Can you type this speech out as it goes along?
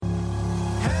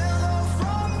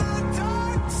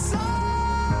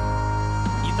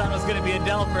the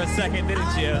Adele for a second,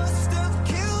 didn't you?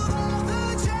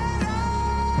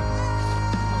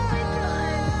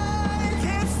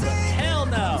 Hell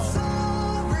no.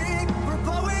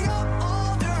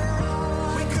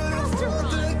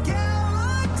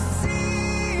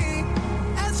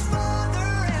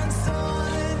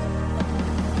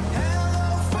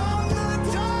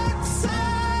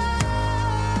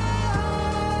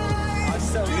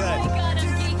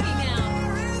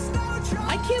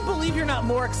 I can't believe you're not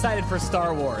more excited for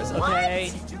Star Wars, okay?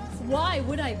 Why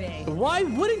would I be? Why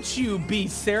wouldn't you be,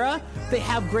 Sarah? They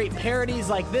have great parodies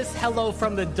like this, Hello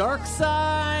from the Dark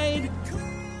Side.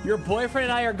 Your boyfriend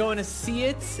and I are going to see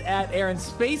it at Air and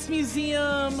Space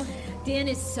Museum. Dan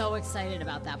is so excited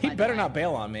about that, by He the better way. not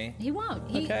bail on me. He won't.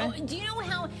 Okay. Do you know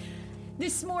how...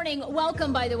 This morning,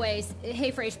 welcome, by the way,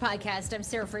 Hey Frase Podcast. I'm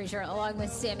Sarah Fraser, along with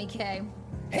Samy K.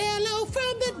 Hello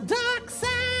from the dark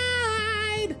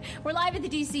side. We're live at the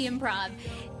DC Improv.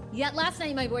 Yet last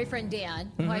night, my boyfriend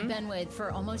Dan, who I've been with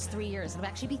for almost 3 years, it'll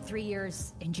actually be 3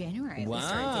 years in January. Wow. We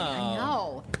started dating. I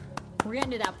know. We're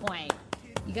getting to that point.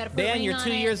 You got to put a Dan, ring you're on 2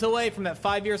 it. years away from that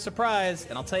 5-year surprise,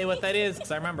 and I'll tell you what that is,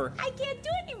 because I remember. I can't do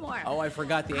it anymore. Oh, I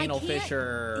forgot the anal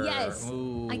fissure. Yes.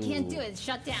 Ooh. I can't do it. It's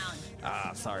shut down.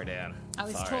 Ah, sorry, Dan. I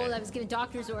was Sorry. told I was given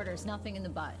doctor's orders, nothing in the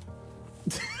butt.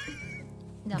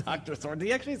 Nothing. Dr. Sword, did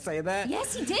he actually say that?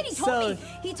 Yes, he did. He told me.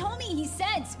 He told me. He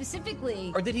said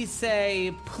specifically. Or did he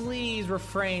say, please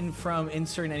refrain from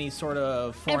inserting any sort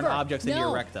of foreign objects into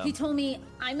your rectum? He told me,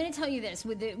 I'm going to tell you this,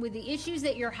 with the issues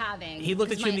that you're having. He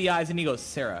looked at you in the eyes and he goes,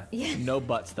 Sarah, no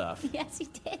butt stuff. Yes, he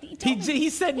did.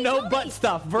 He said no butt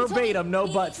stuff, verbatim, no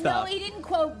butt stuff. No, he didn't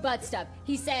quote butt stuff.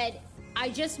 He said, I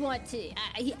just want to,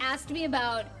 he asked me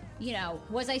about,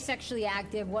 was I sexually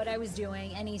active, what I was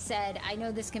doing, and he said, I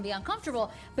know this can be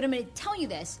uncomfortable, but I'm going to tell you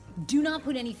this, do not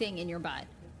put anything in your butt.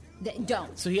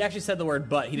 Don't. So he actually said the word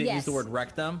butt. He didn't Yes. use the word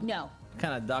rectum? No. What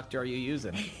kind of doctor are you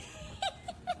using?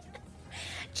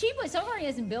 Cheap, so far he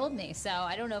hasn't billed me, so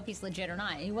I don't know if he's legit or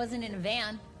not. He wasn't in a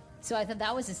van, so I thought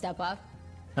that was a step up.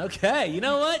 Okay, you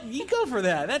know what? You go for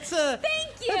that. That's a...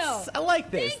 Thank you. I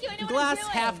like this. Thank you. I know what Glass I'm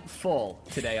doing. half full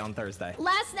today on Thursday.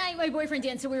 Last night, my boyfriend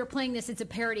Dan, so we were playing this, it's a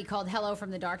parody called Hello from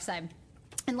the Dark Side.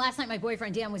 And last night, my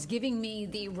boyfriend Dan was giving me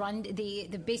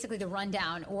basically the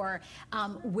rundown, or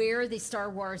where the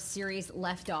Star Wars series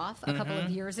left off a couple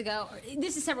of years ago.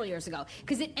 This is several years ago,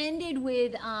 because it ended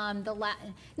with not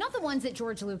the ones that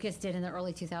George Lucas did in the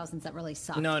early 2000s that really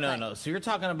sucked. No. So you're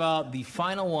talking about the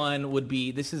final one would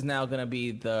be, this is now going to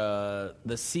be the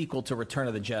sequel to Return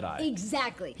of the Jedi.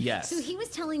 Exactly. Yes. So he was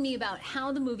telling me about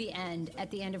how the movie ended at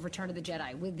the end of Return of the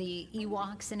Jedi with the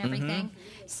Ewoks and everything.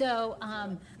 So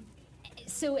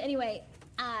anyway,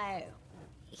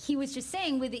 he was just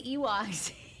saying with the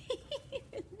Ewoks.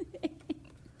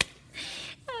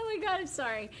 Oh my God, I'm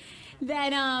sorry.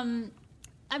 That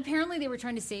apparently they were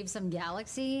trying to save some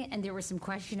galaxy, and there was some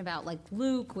question about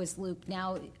was Luke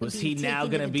now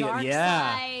going to be dark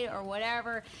side or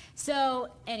whatever. So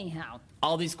anyhow,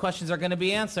 all these questions are going to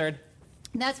be answered.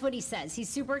 That's what he says. He's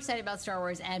super excited about Star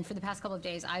Wars, and for the past couple of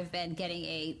days, I've been getting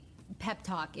a pep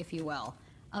talk, if you will,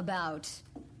 about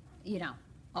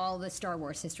all the Star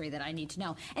Wars history that I need to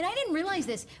know. And I didn't realize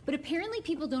this, but apparently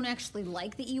people don't actually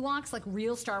like the Ewoks. Like,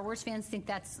 real Star Wars fans think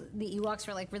the Ewoks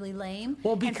are really lame.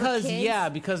 Well, because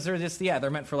they're just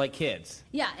they're meant for kids.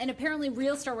 Yeah, and apparently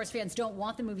real Star Wars fans don't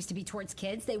want the movies to be towards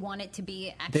kids. They want it to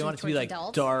be actually They want it to be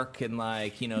adults. dark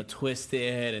and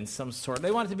twisted and some sort.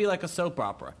 They want it to be like a soap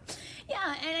opera.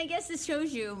 Yeah, and I guess this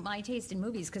shows you my taste in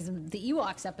movies, because the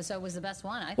Ewoks episode was the best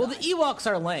one, I thought. Well, the Ewoks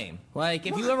are lame. If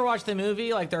you ever watch the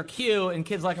movie, they're cute and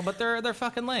kids like them, but they're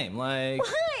fucking lame. Why?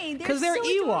 Because they're so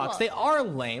Ewoks. adorable. They are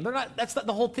lame. They're not. That's not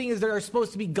the whole thing. Is they're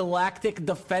supposed to be galactic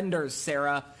defenders,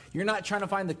 Sarah. You're not trying to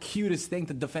find the cutest thing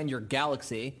to defend your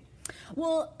galaxy.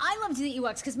 Well, I loved the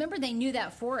Ewoks because remember they knew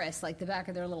that forest like the back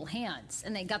of their little hands,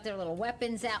 and they got their little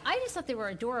weapons out. I just thought they were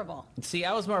adorable. See,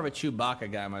 I was more of a Chewbacca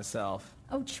guy myself.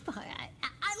 Oh, Chewbacca.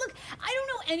 Look, I don't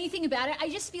know anything about it. I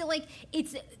just feel like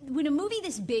it's when a movie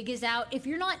this big is out, if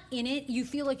you're not in it, you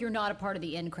feel like you're not a part of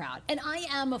the in crowd. And I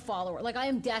am a follower. I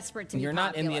am desperate to be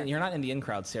popular. You're not in the in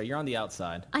crowd, Sarah. You're on the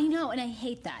outside. I know, and I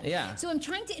hate that. Yeah. So I'm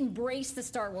trying to embrace the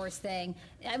Star Wars thing.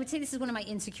 I would say this is one of my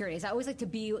insecurities. I always like to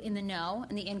be in the know,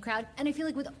 in the in crowd, and I feel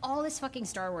like with all this fucking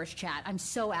Star Wars chat, I'm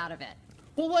so out of it.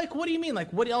 Well, what do you mean?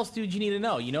 What else did you need to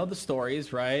know? You know the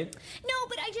stories, right? No,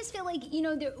 but I just feel like,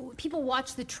 people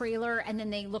watched the trailer and then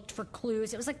they looked for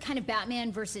clues. It was kind of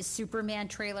Batman versus Superman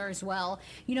trailer as well.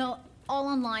 All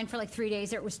online for 3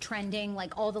 days. It was trending,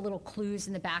 all the little clues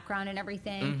in the background and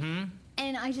everything. Mm-hmm.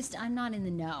 And I'm not in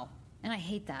the know. And I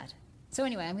hate that. So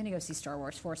anyway, I'm going to go see Star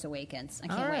Wars Force Awakens. I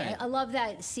can't All wait. right. I love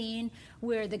that scene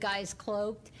where the guy's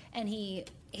cloaked and he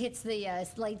hits the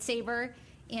lightsaber,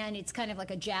 and it's kind of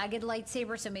like a jagged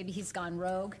lightsaber, so maybe he's gone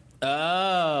rogue.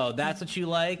 Oh, that's what you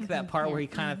like? That part where he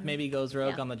kind of maybe goes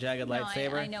rogue Yeah. on the jagged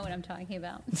lightsaber? I know what I'm talking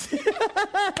about.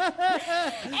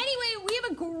 Anyway, we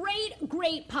have a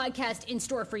great podcast in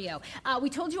store for you.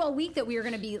 We told you all week that we are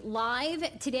going to be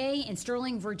live today in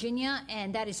Sterling, Virginia,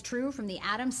 and that is true from the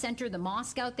Adams Center, the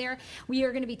mosque out there. We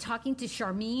are going to be talking to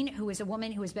Charmine, who is a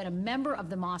woman who has been a member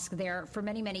of the mosque there for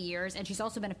many, many years, and she's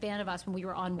also been a fan of us when we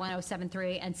were on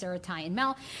 107.3 and Sarah, Ty, and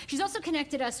Mel. She's also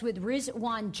connected us with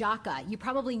Rizwan Jaka. You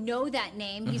probably know that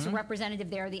name. He's a representative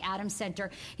there, the Adams Center.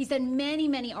 He's done many,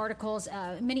 many articles,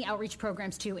 many outreach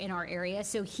programs too in our area.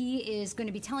 So he is going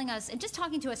to be telling us and just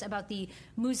talking to us about the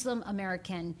Muslim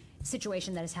American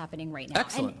situation that is happening right now.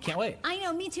 Excellent. Can't wait. I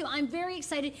know, me too. I'm very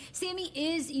excited. Sammy,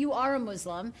 you are a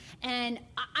Muslim, and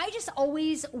I just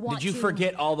always want to... Did you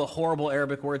forget all the horrible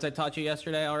Arabic words I taught you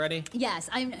yesterday already? Yes,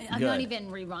 I'm not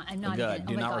even rerun. I'm not Good. even...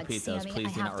 Do oh my not God, repeat those. Sammy,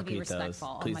 Please do I not have to be repeat those.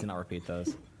 respectful. Please do not repeat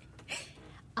those.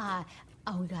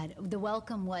 Oh my God, the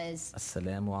welcome was...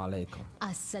 Assalamu alaikum.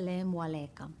 Assalamu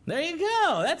alaikum. There you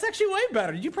go. That's actually way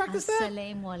better. Did you practice that? Assalamu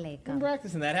You've been alaikum.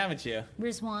 practicing that, haven't you?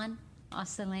 Rizwan,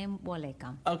 assalamu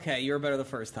alaikum. Okay, you were better the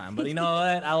first time. But you know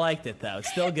what? I liked it, though. It's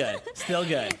still good. Still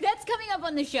good. That's coming up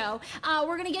on the show.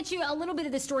 We're going to get you a little bit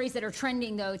of the stories that are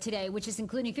trending, though, today, which is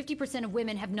including 50% of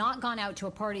women have not gone out to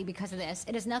a party because of this.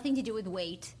 It has nothing to do with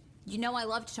weight. You know I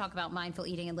love to talk about mindful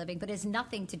eating and living, but it has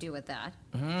nothing to do with that.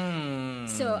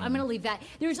 So I'm going to leave that.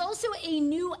 There's also a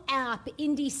new app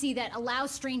in D.C. that allows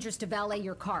strangers to valet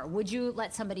your car. Would you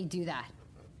let somebody do that?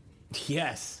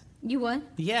 Yes. You would?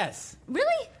 Yes.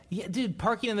 Really? Yeah, dude,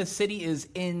 parking in the city is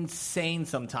insane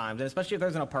sometimes, and especially if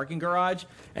there's in a parking garage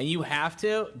and you have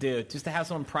to, dude, just to have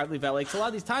someone privately valet. Because a lot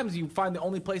of these times you find the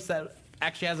only place that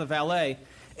actually has a valet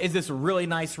is this really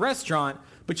nice restaurant,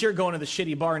 but you're going to the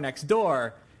shitty bar next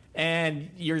door, and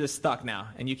you're just stuck now,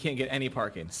 and you can't get any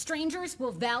parking. Strangers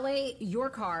will valet your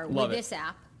car Love with it. this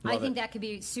app. Love I think it. that could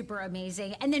be super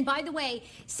amazing. And then, by the way,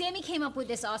 Sammy came up with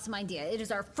this awesome idea. It is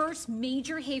our first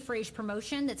major Hey Frase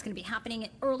promotion that's going to be happening in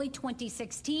early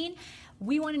 2016.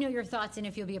 We want to know your thoughts and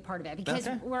if you'll be a part of it, because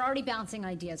Okay. we're already bouncing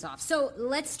ideas off. So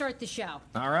let's start the show.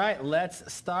 All right,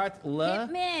 let's start the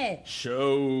Hit me.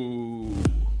 show.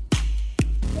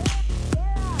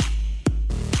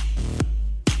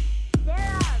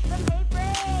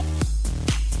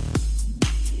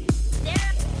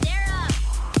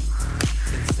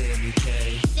 And Samy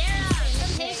K.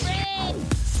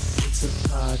 It's a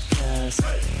podcast,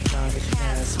 not a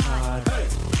cast pod.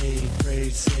 Hey,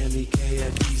 Frase, Samy K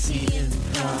at DC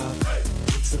Improv.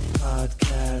 It's a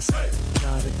podcast,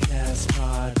 not a cast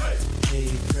pod. Hey,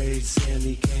 Frase,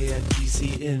 Samy K at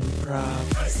DC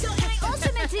Improv. So, and I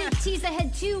also meant to tease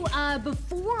ahead too,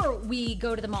 before we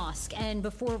go to the mosque and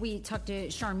before we talk to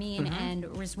Charmine and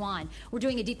Rizwan, we're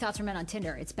doing a Deep Thoughts for Men on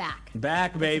Tinder. It's back.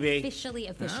 Back, baby. Officially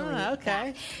Ah, okay.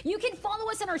 back. You can follow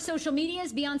us on our social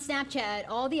medias, be on Snapchat.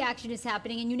 All the action is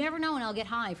happening, and you never know when I'll get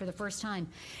high for the first time.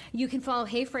 You can follow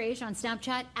Hey Frase on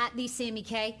Snapchat at the Samy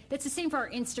K. That's the same for our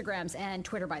Instagrams and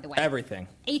Twitter, by the way. Everything.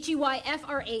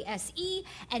 HEYFRASE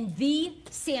and the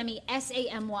Sammy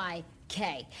SAMYK.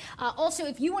 Also,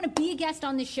 if you want to be a guest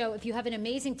on this show, if you have an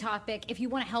amazing topic, if you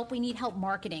want to help, we need help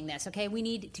marketing this. Okay, we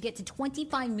need to get to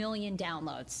 25 million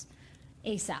downloads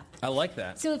ASAP. I like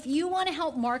that. So if you want to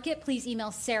help market, please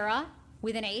email Sarah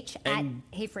with an H And-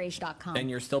 at heyfrase.com. And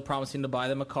you're still promising to buy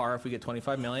them a car if we get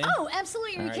 25 million? Oh,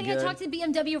 absolutely. All You right, can good. talk to the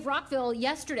BMW of Rockville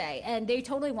yesterday, and they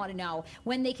totally want to know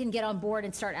when they can get on board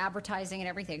and start advertising and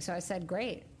everything. So I said,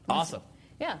 great. Awesome.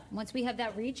 Yeah, once we have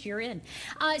that reach, you're in.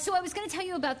 So I was going to tell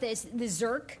you about this, the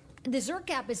Zirk. The Zirk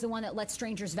app is the one that lets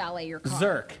strangers valet your car.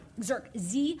 Zirk. Zirk.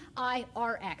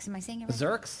 Z-I-R-X. Am I saying it right?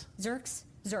 Zirks? Zirks?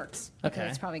 Zirks. Okay.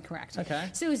 That's probably correct. Okay.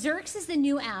 So Zirks is the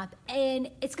new app, and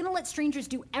it's going to let strangers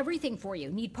do everything for you.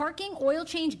 Need parking, oil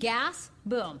change, gas?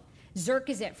 Boom. Zirk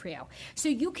is it for you. So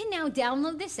you can now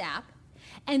download this app,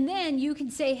 and then you can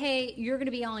say, hey, you're going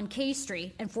to be on K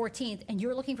Street and 14th, and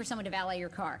you're looking for someone to valet your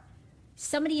car.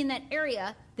 Somebody in that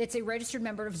area that's a registered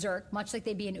member of Zirk, much like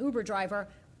they'd be an Uber driver,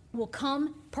 will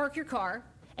come park your car,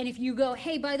 and if you go,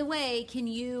 hey, by the way, can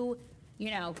you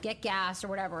get gas or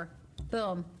whatever,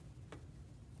 boom,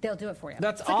 they'll do it for you.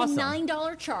 That's it's like awesome. a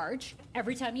 $9 charge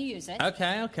every time you use it.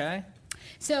 Okay.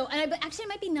 So, actually, it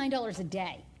might be $9 a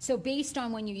day. So, based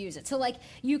on when you use it. So, like,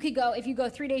 you could go, if you go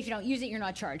 3 days, you don't use it, you're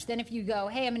not charged. Then, if you go,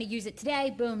 hey, I'm going to use it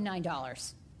today, boom,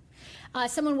 $9.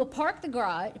 Someone will park the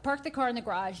car in the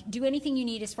garage, do anything you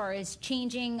need as far as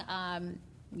changing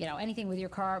anything with your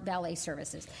car, valet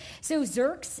services. So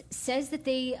Zerks says that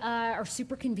they are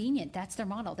super convenient. That's their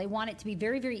model. They want it to be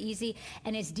very, very easy.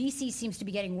 And as DC seems to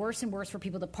be getting worse and worse for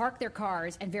people to park their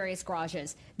cars in various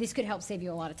garages, this could help save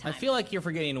you a lot of time. I feel like you're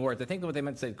forgetting words. I think that what they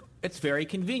meant to say, it's very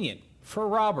convenient for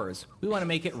robbers. We want to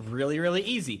make it really, really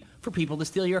easy for people to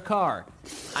steal your car.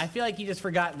 I feel like you just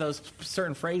forgot those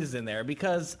certain phrases in there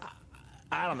because,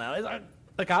 I don't know,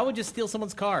 like I would just steal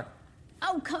someone's car.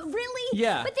 Oh, really?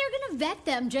 Yeah. But they're going to vet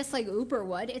them just like Uber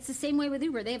would. It's the same way with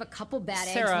Uber. They have a couple bad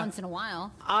eggs Sarah, once in a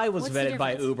while. I was What's the vetted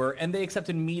by difference? Uber, and they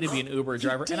accepted me to be an Uber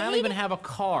driver. And I don't did? even have a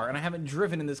car, and I haven't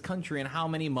driven in this country in how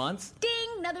many months? Ding,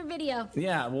 another video.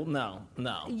 Yeah, well, no.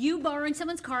 You borrowing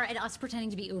someone's car and us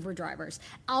pretending to be Uber drivers.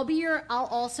 I'll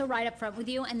also ride up front with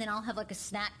you, and then I'll have like a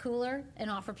snack cooler and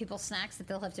offer people snacks that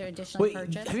they'll have to additionally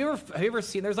purchase. Have you ever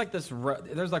seen? There's like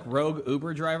there's like rogue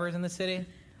Uber drivers in the city.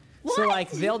 What? So like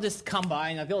they'll just come by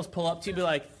and they'll just pull up to you and be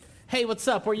like, "Hey, what's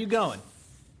up? Where you going?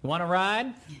 You want to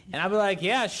ride?" And I'll be like,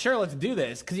 "Yeah, sure, let's do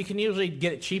this," because you can usually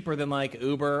get it cheaper than like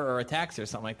Uber or a taxi or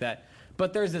something like that.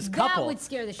 But there's this couple. That would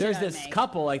scare the shit There's out of this me.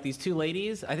 couple, like these two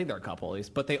ladies. I think they're a couple at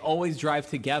least, but they always drive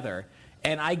together,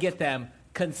 and I get them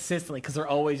consistently because they're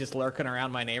always just lurking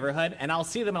around my neighborhood, and I'll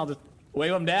see them and I'll just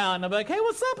wave them down. And I'll be like, "Hey,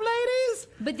 what's up, ladies?"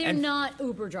 But they're not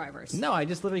Uber drivers. No, I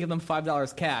just literally give them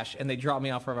 $5 cash, and they drop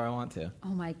me off wherever I want to. Oh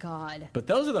my God. But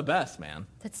those are the best, man.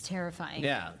 That's terrifying.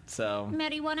 Yeah, so...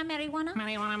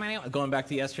 Marijuana? Going back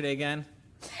to yesterday again.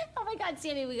 Oh my God,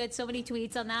 Sammy, we got so many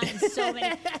tweets on that and so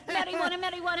many.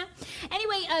 Marijuana.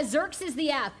 Anyway, Zerks is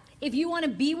the app. If you want to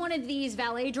be one of these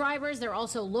valet drivers, they're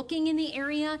also looking in the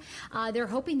area. They're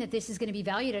hoping that this is going to be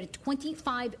valued at a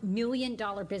 $25 million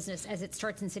business as it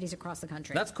starts in cities across the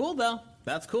country. That's cool, though.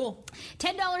 That's cool.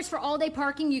 $10 for all-day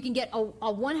parking. You can get a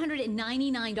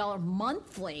 $199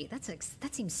 monthly. That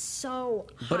seems so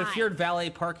high. But if you're valet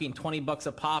parking $20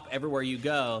 a pop everywhere you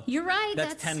go, you're right.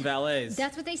 That's 10 valets.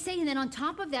 That's what they say. And then on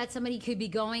top of that, somebody could be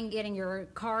getting your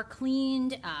car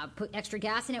cleaned, put extra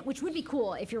gas in it, which would be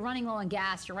cool. If you're running low on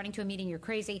gas, you're running to a meeting, you're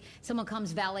crazy, someone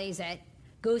comes, valets it,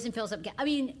 goes and fills up gas. I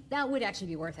mean, that would actually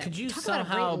be worth it. Could you Talk about a great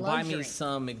somehow buy me luxury.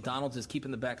 some McDonald's is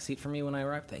keeping the back seat for me when I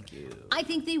arrive? Thank you. I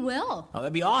think they will. Oh,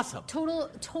 that'd be awesome.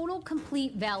 Total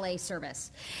complete valet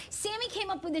service. Sammy came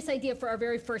up with this idea for our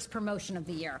very first promotion of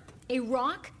the year. A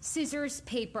rock, scissors,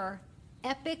 paper,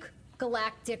 epic,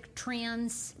 galactic,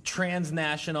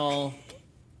 transnational,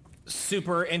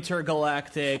 super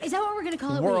intergalactic. Is that what we're going to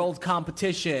call it? World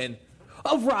competition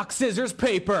of rock, scissors,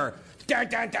 paper. Dun,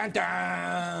 dun, dun,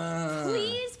 dun.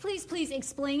 Please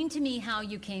explain to me how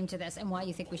you came to this and why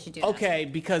you think we should do this. Okay,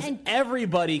 because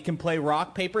everybody can play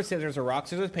rock, paper, scissors, or rock,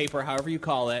 scissors, paper, however you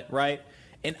call it, right?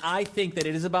 And I think that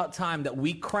it is about time that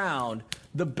we crowned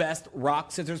the best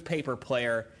rock, scissors, paper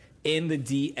player in the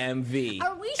DMV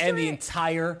Are we and the sure-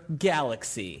 entire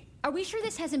galaxy. Are we sure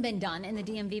this hasn't been done in the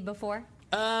DMV before?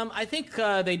 I think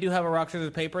they do have a rock,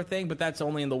 scissors, paper thing, but that's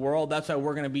only in the world. That's why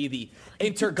we're going to be the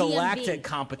intergalactic DMV.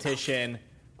 competition,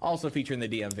 also featuring the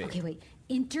DMV. Okay, wait.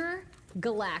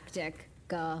 Intergalactic.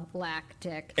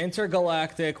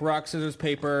 Intergalactic rock, scissors,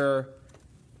 paper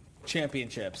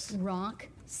championships. Rock,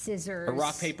 scissors. Or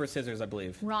rock, paper, scissors, I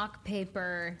believe. Rock,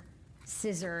 paper,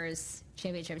 scissors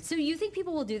championship. So you think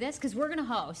people will do this? Because we're going to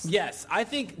host. Yes, I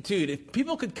think, dude, if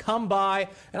people could come by,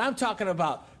 and I'm talking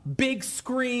about big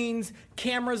screens,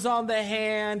 cameras on the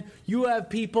hand, you have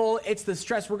people, it's the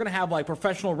stress. We're going to have like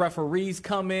professional referees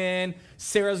come in.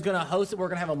 Sarah's going to host it. We're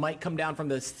going to have a mic come down from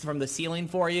the ceiling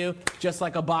for you, just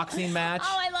like a boxing match.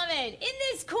 Oh, I love it. In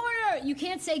this corner, you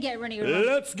can't say get ready.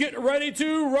 Let's get ready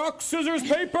to rock, scissors,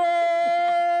 paper!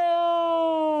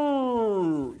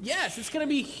 Yes, it's going to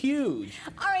be huge.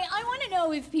 All right, I want to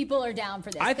know if people are down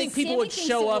for this. I think people Sammy would thinks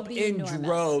show it will up be in enormous.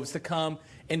 droves to come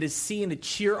and to see and to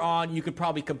cheer on. You could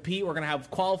probably compete. We're going to have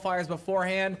qualifiers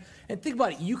beforehand. And think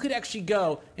about it. You could actually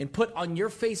go and put on your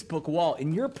Facebook wall,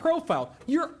 in your profile,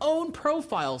 your own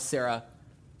profile, Sarah,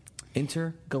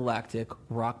 Intergalactic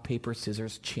Rock, Paper,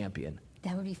 Scissors Champion.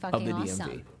 That would be fucking the awesome.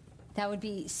 DMV. That would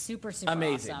be super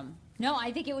Amazing. awesome. No,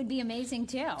 I think it would be amazing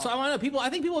too. So I want to know,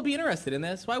 I think people would be interested in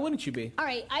this. Why wouldn't you be? All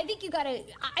right, I think we got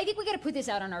to put this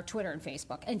out on our Twitter and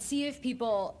Facebook and see if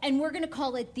people, and we're going to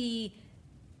call it the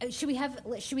should we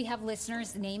have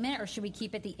listeners name it, or should we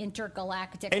keep it the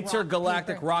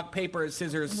Intergalactic Rock, Paper,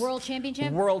 Scissors World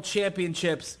Championship? World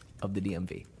Championships of the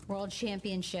DMV. World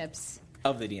Championships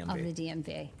of the DMV. Of the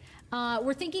DMV.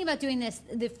 We're thinking about doing this,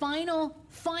 the final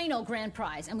grand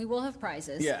prize, and we will have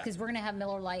prizes. Yeah. Because we're going to have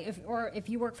Miller Lite. If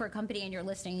you work for a company and you're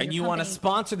listening, and you want to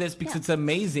sponsor this because it's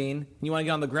amazing, you want to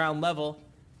get on the ground level.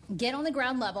 Get on the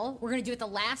ground level. We're going to do it the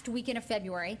last weekend of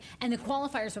February, and the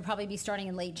qualifiers will probably be starting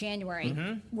in late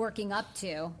January, working up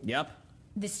to. Yep.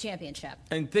 this championship.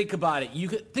 And think about it.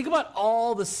 Think about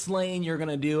all the slaying you're going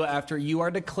to do after you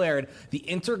are declared the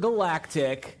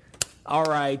intergalactic, all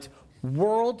right,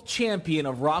 world champion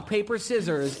of rock, paper,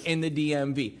 scissors in the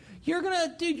DMV. You're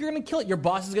going to kill it. Your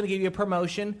boss is going to give you a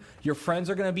promotion. Your friends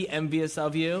are going to be envious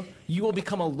of you. You will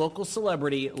become a local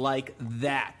celebrity like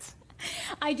that.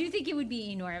 I do think it would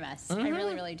be enormous. I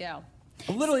really, really do.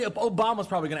 Literally, Obama's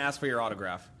probably going to ask for your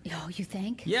autograph. Oh, you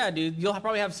think? Yeah, dude. You'll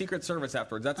probably have Secret Service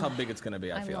afterwards. That's how big it's going to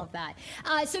be, I feel. I love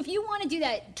that. So if you want to do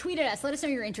that, tweet at us. Let us know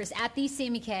your interest at the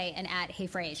Samy K and at Hey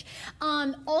Frase.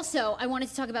 Also, I wanted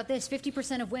to talk about this.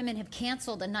 50% of women have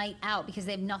canceled a night out because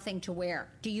they have nothing to wear.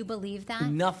 Do you believe that?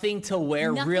 Nothing to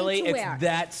wear? Nothing really? to wear. It's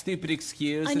that stupid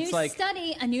excuse? A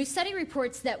new study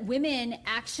reports that women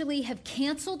actually have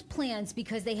canceled plans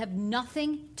because they have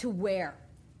nothing to wear.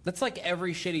 That's like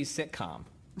every shitty sitcom.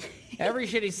 Every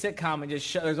shitty sitcom,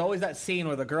 there's always that scene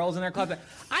where the girl's in their closet.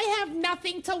 I have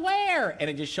nothing to wear, and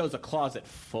it just shows a closet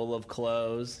full of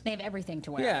clothes. They have everything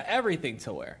to wear. Yeah, everything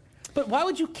to wear. But why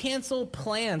would you cancel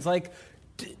plans? Like,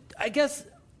 I guess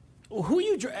who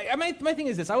you? My thing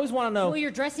is this: I always want to know who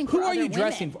you're dressing for. Who are you women.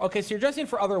 dressing for? Okay, so you're dressing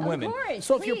for other women. Of course,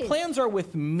 so please. if your plans are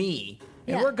with me,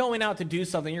 and Yeah. we're going out to do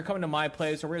something, you're coming to my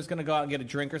place, or we're just going to go out and get a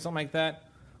drink or something like that.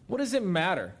 What does it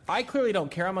matter? I clearly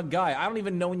don't care. I'm a guy. I don't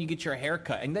even know when you get your hair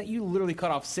cut. And that you literally cut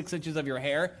off 6 inches of your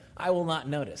hair, I will not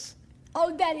notice.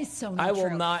 Oh, that is so not I will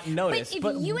true. not notice.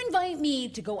 But if you invite me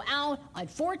to go out on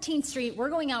 14th Street, we're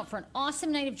going out for an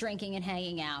awesome night of drinking and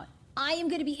hanging out. I am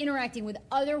going to be interacting with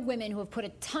other women who have put a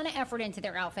ton of effort into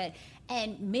their outfit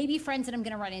and maybe friends that I'm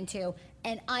going to run into.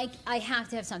 And I have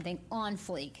to have something on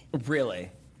fleek.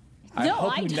 Really? No,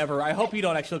 I hope you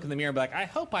don't actually look in the mirror and be like, I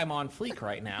hope I'm on fleek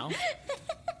right now.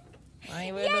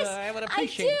 I would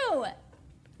appreciate. I do.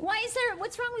 Why is there?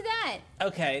 What's wrong with that?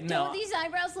 Okay, no. Don't these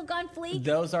eyebrows look on fleek?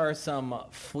 Those are some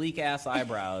fleek ass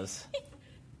eyebrows.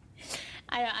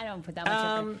 I don't put that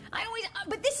much effort.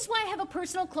 But this is why I have a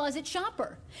personal closet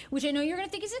shopper, which I know you're going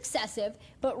to think is excessive,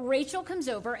 but Rachel comes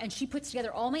over and she puts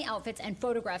together all my outfits and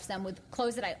photographs them with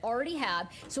clothes that I already have,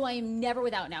 so I am never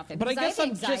without an outfit. But I Because guess have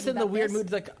I'm anxiety just in the about weird this.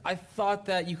 mood. Like, I thought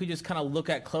that you could just kind of look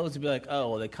at clothes and be like,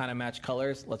 oh, well, they kind of match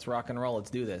colors. Let's rock and roll.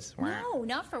 Let's do this. No,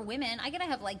 not for women. I got to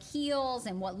have like heels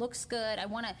and what looks good. I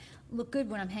want to look good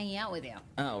when I'm hanging out with you.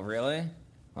 Oh, really?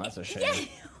 Well, that's a shame. Yeah.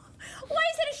 Why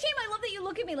is it a shame? I love that you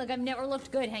look at me like I've never looked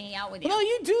good hanging out with you. Well, no,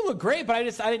 you do look great, but I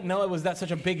didn't know it was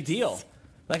such a big deal.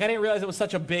 Like, I didn't realize it was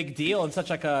such a big deal and such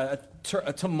like a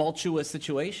tumultuous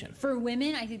situation. For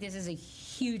women, I think this is a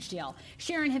huge deal.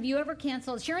 Sharon, have you ever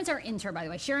canceled? Sharon's our intern, by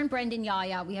the way. Sharon, Brendan,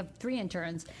 Yaya. We have 3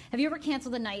 interns. Have you ever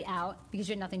canceled a night out because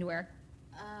you had nothing to wear?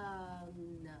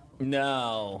 No.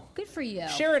 No. Good for you.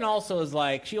 Sharon also is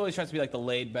like, she always tries to be like the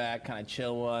laid back, kind of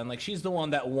chill one. Like, she's the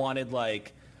one that wanted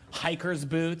like hiker's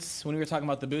boots when we were talking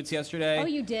about the boots yesterday. Oh,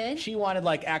 you did? She wanted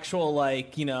like actual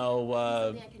like, Something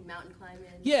I can mountain climb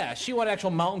in. yeah, she wanted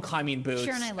actual mountain climbing boots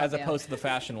Sharon, I love as you. opposed to the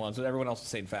fashion ones that everyone else was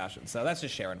saying fashion. So that's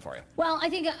just Sharon for you. Well, I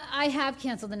think I have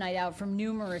canceled the night out for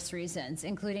numerous reasons,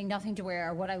 including nothing to wear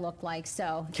or what I look like.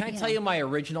 So Can I tell you my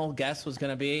original guess was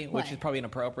going to be, which What? is probably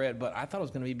inappropriate, but I thought it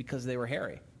was going to be because they were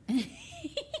hairy.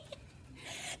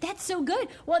 That's so good.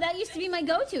 Well, that used to be my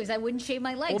go-to, is I wouldn't shave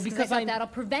my legs Well, because I I- thought that'll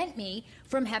prevent me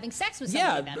from having sex with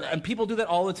Yeah, somebody that night. and people do that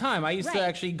all the time. I used to Right.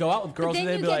 actually go out with girls But and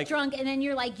then they'd you be get like, drunk, and then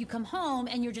you come home,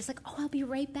 and you're just like, oh, I'll be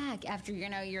right back after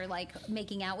you're like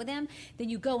making out with him. Then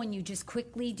you go and you just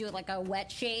quickly do like a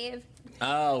wet shave.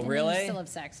 oh, and really? Then you still have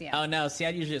sex, yeah. Oh, no. See,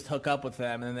 I'd usually just hook up with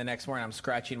them, and then the next morning I'm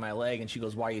scratching my leg, and she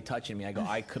goes, why are you touching me? I go,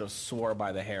 I could have swore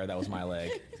by the hair that was my leg.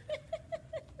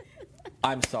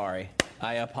 I'm sorry.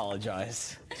 I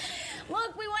apologize.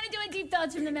 Look, we want to do a deep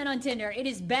thoughts from the men on Tinder. It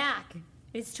is back.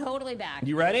 It's totally back.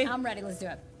 You ready? I'm ready. Let's do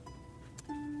it.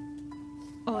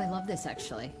 Oh, I love this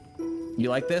actually. You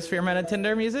like this for your Men at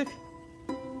Tinder music?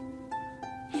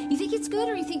 You think it's good,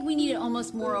 or you think we need it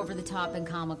almost more over the top and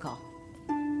comical?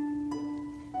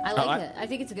 I like it. I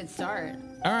think it's a good start.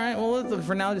 All right. Well,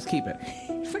 for now, just keep it.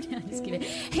 For now, just kidding.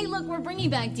 Hey, look, we're bringing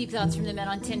back deep thoughts from the men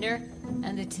on Tinder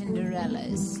and the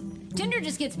Tinderellas. Tinder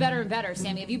just gets better and better.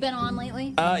 Sammy, have you been on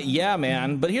lately? Yeah,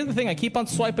 man. But here's the thing. I keep on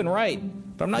swiping right,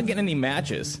 but I'm not getting any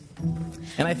matches.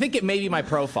 And I think it may be my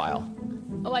profile.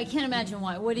 Oh, I can't imagine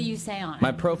why. What do you say on it?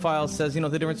 My profile says, you know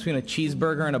what the difference between a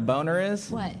cheeseburger and a boner is?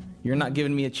 What? You're not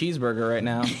giving me a cheeseburger right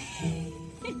now.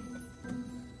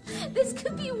 This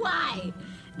could be why.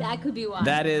 That could be why.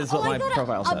 That is what my I gotta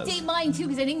profile says. update mine, too,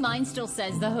 because I think mine still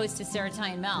says the host is Sarah Ty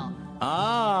and Mel.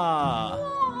 Ah.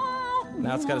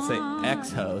 Now it's got to say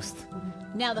ex-host.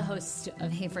 Now the host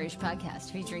of Hey Frase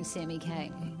podcast featuring Samy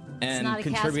K. It's And not a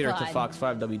contributor cast to pod. Fox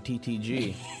 5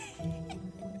 WTTG.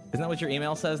 Isn't that what your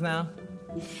email says now?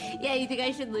 Yeah, you think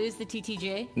I should lose the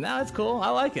TTG? No, it's cool. I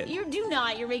like it. You do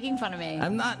not. You're making fun of me.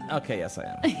 I'm not. Okay, yes, I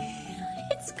am.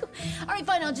 It's cool. All right,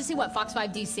 fine. I'll just say what? Fox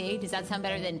 5 DC. Does that sound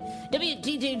better than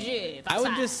WTTG? Fox I would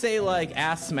 5. just say like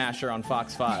ass smasher on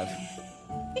Fox 5.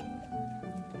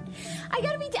 I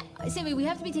gotta be. Sammy, we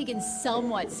have to be taken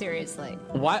somewhat seriously.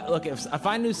 Why? Look, if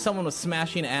I knew someone was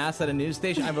smashing ass at a news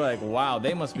station, I'd be like, wow,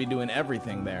 they must be doing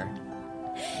everything there.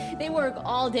 They work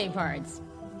all day parts.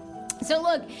 So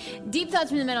look, Deep Thoughts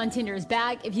from the Men on Tinder is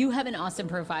back. If you have an awesome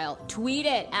profile, tweet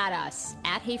it at us,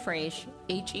 at HeyFrase,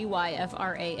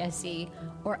 HeyFrase,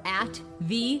 or at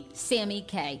the Samy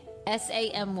K,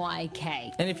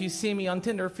 SAMYK. And if you see me on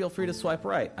Tinder, feel free to swipe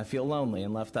right. I feel lonely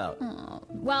and left out. Oh,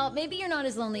 well, maybe you're not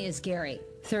as lonely as Gary,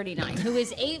 39, who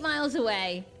is 8 miles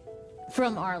away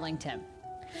from Arlington.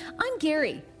 I'm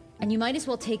Gary, and you might as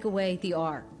well take away the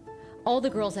R. All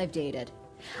the girls I've dated.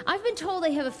 I've been told I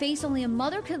have a face only a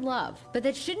mother could love, but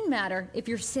that shouldn't matter if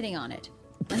you're sitting on it.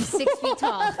 I'm 6 feet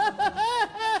tall.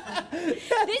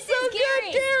 This is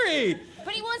Gary. Gary!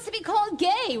 But he wants to be called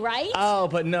gay, right? Oh,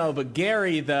 but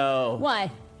Gary, though.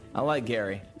 What? I like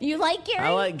Gary. You like Gary?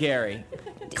 I like Gary.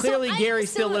 Clearly, Gary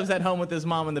still lives at home with his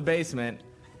mom in the basement.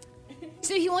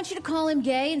 So he wants you to call him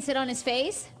gay and sit on his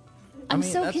face? I'm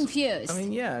so confused. I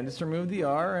mean, yeah, just remove the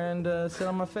R and sit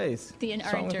on my face. The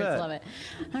What's wrong with interns that? love it.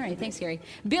 All right, thanks, Gary.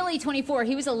 Billy, 24,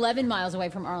 he was 11 miles away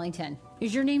from Arlington.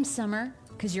 Is your name Summer?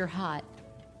 Because you're hot.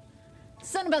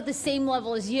 Son about the same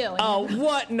level as you. Oh,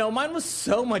 what? No, mine was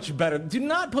so much better. Do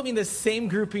not put me in the same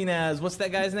grouping as, what's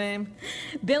that guy's name?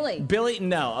 Billy. Billy?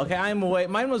 No. Okay,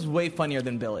 mine was way funnier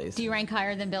than Billy's. Do you rank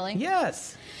higher than Billy?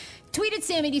 Yes. Tweet at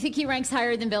Sammy, do you think he ranks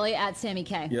higher than Billy? At Samy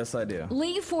K. Yes, I do.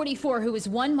 Lee, 44, who is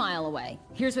 1 mile away.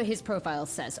 Here's what his profile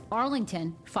says.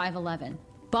 Arlington, 5'11".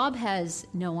 Bob has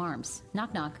no arms.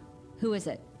 Knock, knock. Who is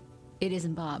it? It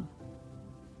isn't Bob.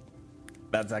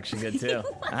 That's actually good too.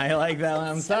 I like that one.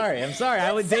 I'm sorry.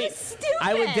 I would date. Stupid.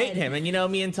 I would date him, and you know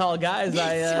me and tall guys.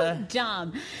 So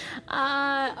dumb.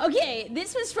 Okay,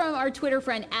 this was from our Twitter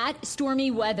friend at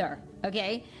Stormy Weather.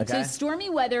 Okay? So Stormy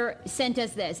Weather sent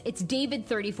us this. It's David,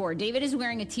 34. David is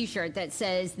wearing a T-shirt that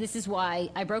says, "This is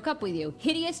why I broke up with you.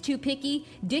 Hideous, too picky.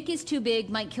 Dick is too big.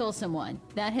 Might kill someone."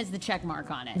 That has the check mark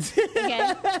on it.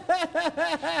 Okay.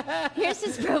 Here's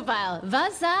his profile.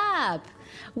 What's up?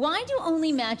 Why do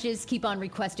only matches keep on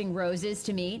requesting roses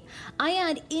to meet? I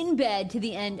add "in bed" to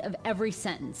the end of every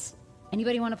sentence.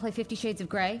 Anybody want to play 50 Shades of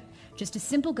Grey? Just a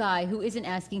simple guy who isn't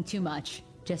asking too much.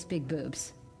 Just big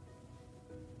boobs.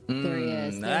 There he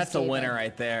is. There's That's David. a winner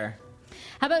right there.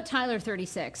 How about Tyler,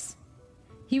 36?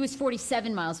 He was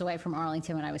 47 miles away from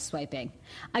Arlington when I was swiping.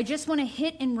 I just want to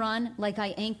hit and run like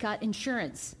I ain't got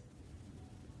insurance.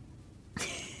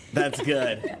 That's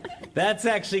good. That's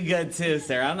actually good too,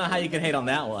 Sarah. I don't know how you can hate on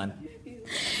that one.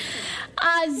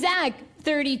 Zach,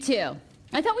 32.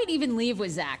 I thought we'd even leave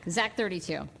with Zach. Zach,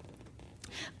 32.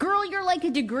 Girl, you're like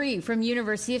a degree from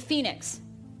University of Phoenix.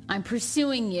 I'm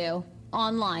pursuing you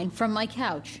online from my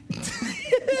couch.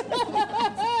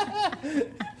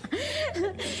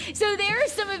 So there are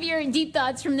some of your deep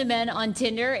thoughts from the men on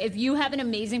Tinder. If you have an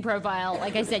amazing profile,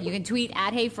 like I said, you can tweet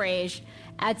at HeyFrase,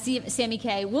 at Samy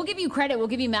K. We'll give you credit. We'll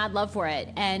give you mad love for it.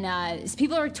 And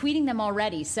people are tweeting them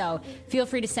already, so feel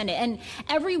free to send it. And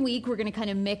every week we're going to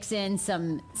kind of mix in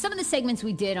some of the segments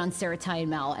we did on Sarah, Ty, and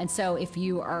Mel. And so if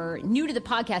you are new to the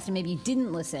podcast and maybe you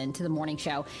didn't listen to the morning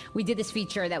show, we did this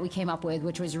feature that we came up with,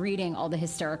 which was reading all the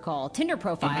hysterical Tinder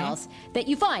profiles that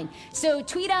you find. So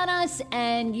tweet at us,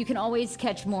 and you can always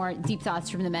catch more deep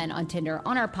thoughts from the men on Tinder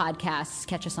on our podcasts.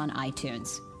 Catch us on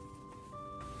iTunes.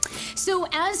 So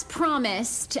as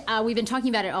promised, we've been talking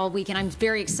about it all week, and I'm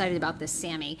very excited about this,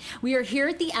 Sammy. We are here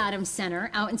at the Adams Center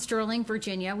out in Sterling,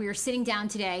 Virginia. We are sitting down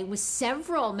today with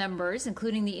several members,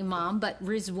 including the Imam, but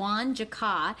Rizwan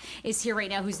Jaka is here right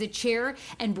now, who's the chair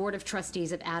and board of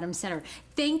trustees of Adams Center.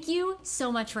 Thank you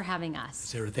so much for having us.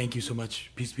 Sarah, thank you so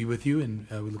much. Peace be with you, and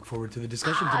we look forward to the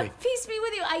discussion today. Peace be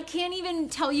with you. I can't even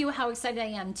tell you how excited I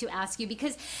am to ask you,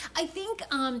 because I think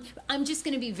I'm just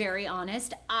going to be very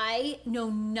honest. I know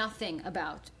nothing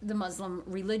about the Muslim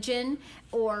religion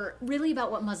or really about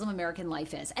what Muslim American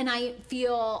life is. And I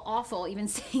feel awful even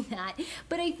saying that.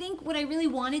 But I think what I really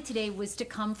wanted today was to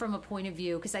come from a point of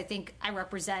view, because I think I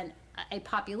represent a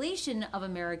population of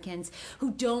Americans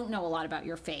who don't know a lot about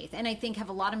your faith, and I think have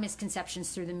a lot of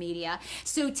misconceptions through the media.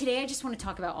 So today I just want to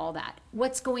talk about all that.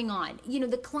 What's going on? You know,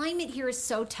 the climate here is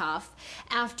so tough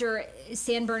after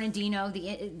San Bernardino,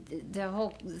 the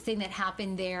whole thing that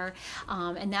happened there,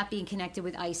 and that being connected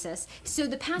with ISIS. So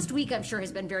the past week, I'm sure,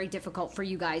 has been very difficult for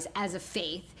you guys as a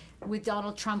faith. with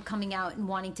Donald Trump coming out and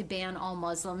wanting to ban all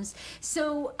Muslims.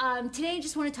 So today I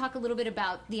just want to talk a little bit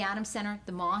about the Adams Center,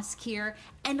 the mosque here,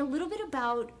 and a little bit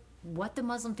about what the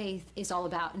Muslim faith is all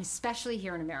about, and especially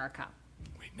here in America.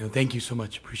 No, thank you so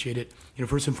much. Appreciate it.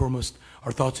 First and foremost,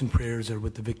 our thoughts and prayers are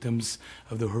with the victims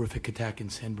of the horrific attack in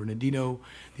San Bernardino,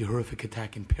 the horrific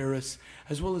attack in Paris,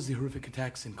 as well as the horrific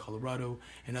attacks in Colorado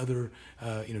and other,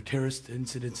 terrorist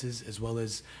incidences, as well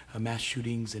as mass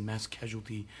shootings and mass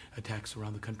casualty attacks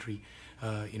around the country.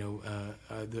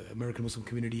 The American Muslim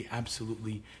community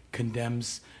absolutely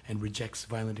condemns and rejects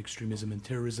violent extremism and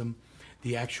terrorism.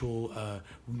 The actual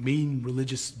main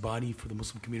religious body for the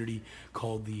Muslim community,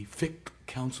 called the Fiqh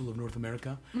Council of North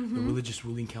America, the Religious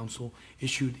Ruling Council,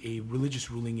 issued a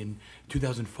religious ruling in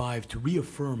 2005 to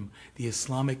reaffirm the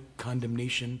Islamic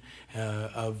condemnation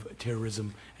of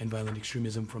terrorism and violent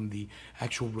extremism from the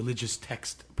actual religious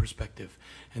text perspective.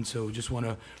 And so just want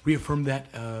to reaffirm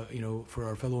that, for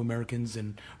our fellow Americans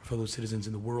and our fellow citizens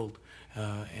in the world.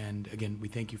 And again, we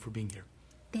thank you for being here.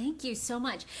 Thank you so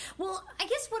much. Well, I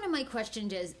guess one of my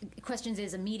questions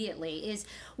is immediately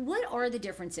what are the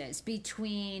differences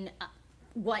between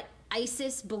what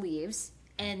ISIS believes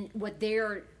and what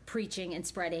they're preaching and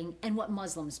spreading and what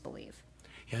Muslims believe?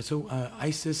 Yeah, so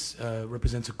ISIS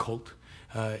represents a cult.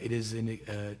 It is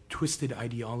a twisted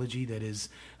ideology that is,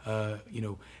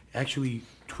 actually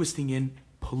twisting in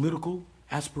political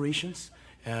aspirations,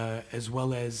 as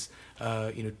well as,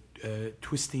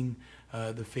 twisting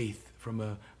the faith from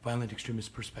a violent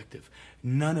extremist perspective.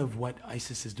 None of what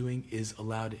ISIS is doing is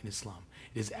allowed in Islam.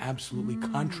 It is absolutely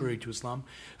contrary to Islam.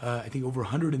 I think over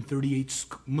 138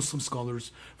 Muslim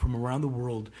scholars from around the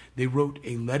world, they wrote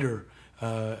a letter,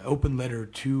 open letter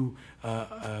to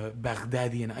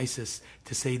Baghdadi and ISIS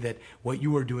to say that what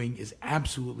you are doing is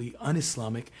absolutely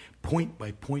un-Islamic, point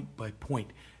by point by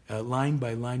point. Line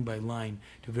by line by line,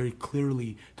 to very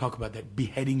clearly talk about that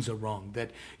beheadings are wrong,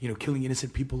 that killing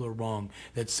innocent people are wrong,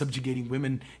 that subjugating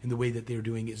women in the way that they're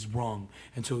doing is wrong.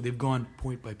 And so they've gone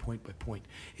point by point by point.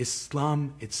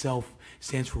 Islam itself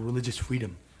stands for religious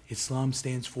freedom. Islam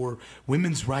stands for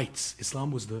women's rights.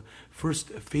 Islam was the first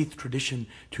faith tradition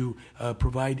to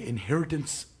provide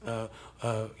inheritance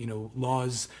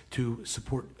laws to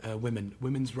support women,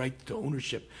 women's right to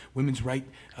ownership, women's right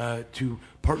to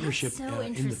partnership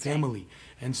in the family.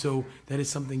 And so that is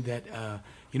something that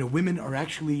women are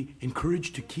actually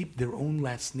encouraged to keep their own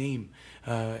last name.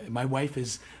 My wife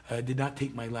did not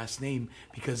take my last name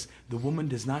because the woman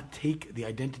does not take the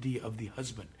identity of the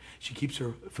husband. She keeps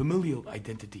her familial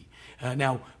identity.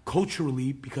 Now,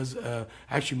 culturally,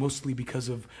 actually mostly because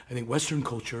of, I think, Western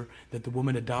culture, that the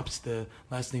woman adopts the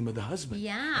last name of the husband.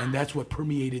 Yeah. And that's what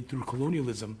permeated through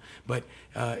colonialism. But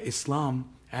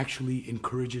Islam actually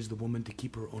encourages the woman to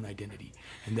keep her own identity.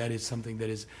 And that is something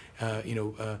that is,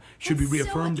 should be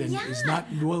reaffirmed and is not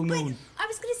well known. I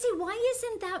was going to say, why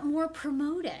isn't that more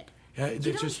promoted? You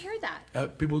don't hear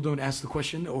that. People don't ask the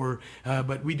question,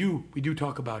 but we do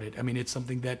talk about it. I mean, it's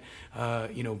something that,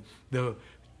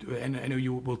 and I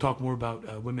know we'll talk more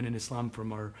about women in Islam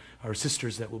from our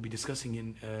sisters that we'll be discussing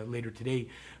in later today.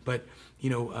 But,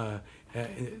 if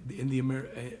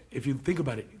you think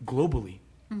about it globally,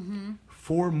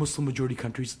 4 Muslim majority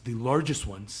countries, the largest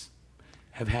ones,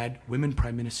 have had women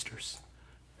prime ministers: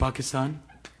 Pakistan,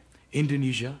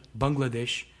 Indonesia,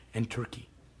 Bangladesh, and Turkey.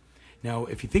 Now,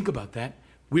 if you think about that,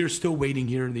 we're still waiting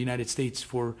here in the United States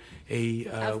for a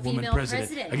woman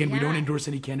president. Again, we don't endorse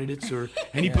any candidates or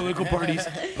any political parties,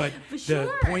 but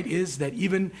the point is that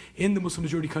even in the Muslim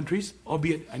majority countries,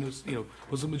 albeit I know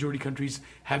Muslim majority countries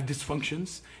have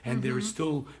dysfunctions and there are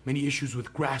still many issues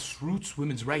with grassroots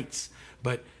women's rights,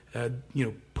 but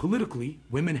politically,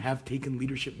 women have taken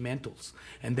leadership mantles,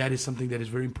 and that is something that is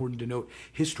very important to note.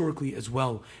 Historically, as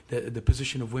well, the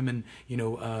position of women,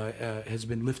 has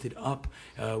been lifted up,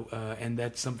 and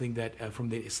that's something that, from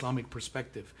the Islamic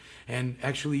perspective. And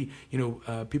actually,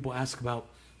 people ask about,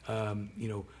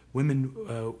 women,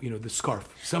 the scarf,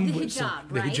 The hijab,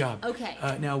 right? the hijab. Okay.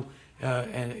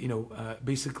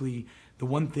 Basically, the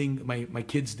one thing, my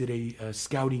kids did a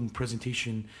scouting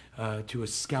presentation to a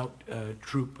scout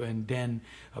troop and den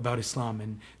about Islam,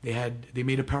 and they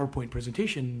made a PowerPoint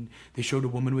presentation. They showed a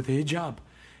woman with a hijab,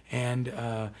 and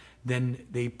then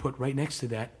they put right next to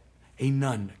that a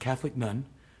nun, a Catholic nun,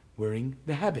 wearing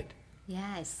the habit.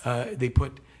 Yes. They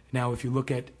put, now if you look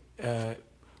at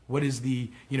what is the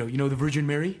Virgin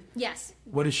Mary? Yes.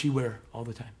 What does she wear all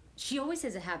the time? She always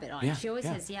has a habit on. Yeah, She always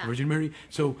has, Virgin Mary.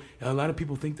 So a lot of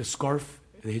people think the scarf,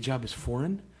 the hijab, is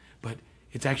foreign, but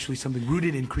it's actually something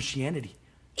rooted in Christianity.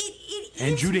 It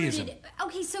and is Judaism. rooted.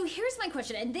 Okay, so here's my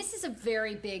question, and this is a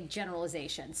very big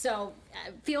generalization. So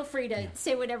feel free to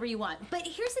say whatever you want. But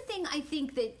here's the thing: I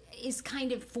think that is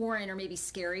kind of foreign or maybe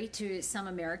scary to some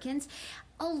Americans.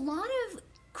 A lot of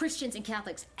Christians and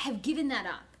Catholics have given that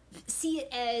up. See it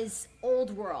as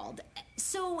old world.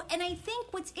 So, and I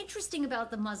think what's interesting about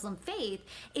the Muslim faith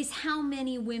is how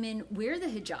many women wear the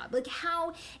hijab. Like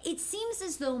how it seems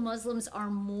as though Muslims are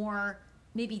more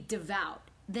maybe devout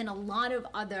than a lot of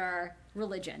other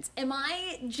religions. Am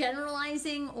I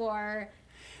generalizing or?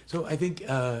 So I think,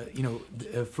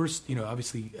 first,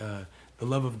 obviously the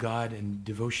love of God and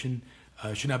devotion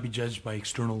should not be judged by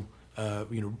external,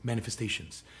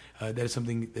 manifestations. That is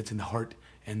something that's in the heart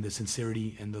and the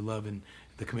sincerity and the love and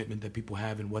the commitment that people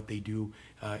have in what they do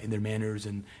in their manners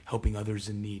and helping others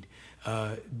in need.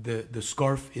 The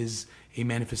scarf is a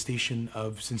manifestation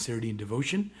of sincerity and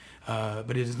devotion,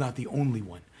 but it is not the only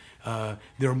one.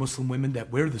 There are Muslim women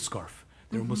that wear the scarf.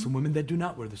 There are Muslim women that do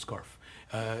not wear the scarf.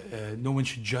 No one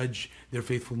should judge their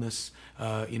faithfulness,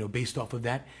 based off of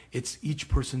that. It's each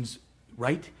person's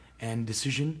right and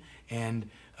decision and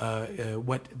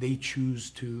what they choose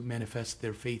to manifest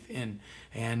their faith in.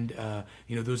 And,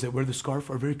 those that wear the scarf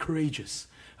are very courageous.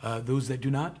 Those that do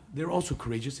not, they're also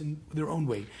courageous in their own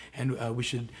way. And we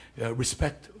should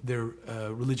respect their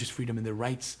religious freedom and their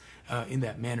rights in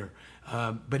that manner.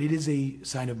 But it is a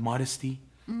sign of modesty.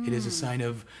 It is a sign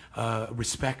of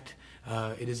respect.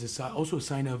 It is also a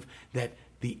sign of that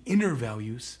the inner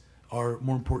values are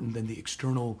more important than the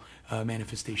external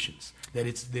manifestations. That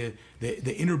it's the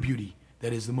inner beauty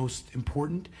that is the most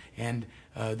important, and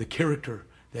the character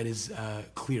that is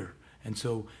clear. And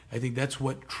so I think that's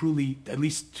what truly, at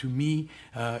least to me,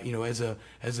 as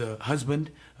a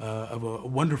husband of a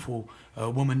wonderful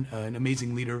woman, an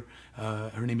amazing leader.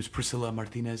 Her name is Priscilla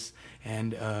Martinez,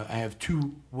 and I have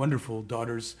two wonderful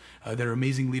daughters that are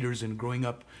amazing leaders and growing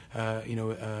up,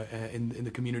 in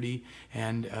the community.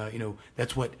 And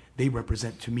that's what they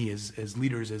represent to me as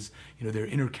leaders, as their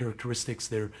inner characteristics,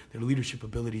 their leadership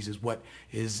abilities is what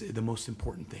is the most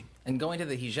important thing. And going to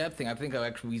the hijab thing, I think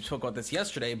we spoke about this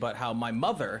yesterday, but how my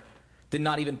mother did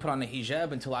not even put on a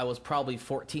hijab until I was probably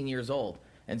 14 years old.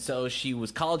 And so she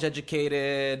was college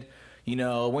educated,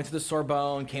 went to the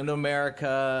Sorbonne, came to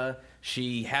America.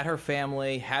 She had her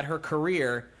family, had her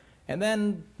career. And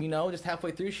then, just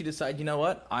halfway through, she decided, you know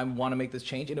what, I want to make this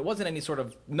change. And it wasn't any sort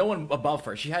of, no one above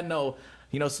her. She had no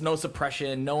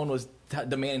suppression. No one was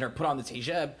demanding her put on this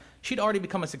hijab. She'd already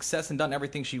become a success and done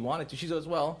everything she wanted to. She says,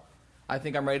 well, I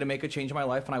think I'm ready to make a change in my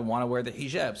life and I want to wear the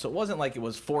hijab. So it wasn't like it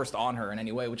was forced on her in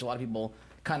any way, which a lot of people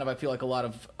I feel like a lot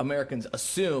of Americans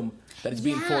assume that it's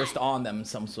being forced on them in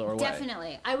some sort of way.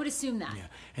 Definitely. I would assume that. Yeah.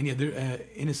 And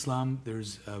in Islam,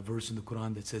 there's a verse in the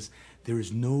Quran that says, there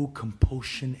is no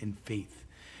compulsion in faith.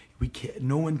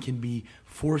 No one can be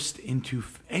forced into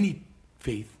any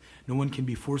faith. No one can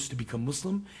be forced to become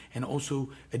Muslim, and also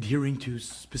adhering to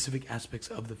specific aspects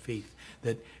of the faith,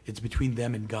 that it's between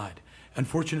them and God.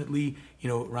 Unfortunately,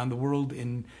 around the world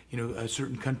in,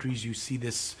 certain countries, you see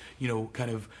this,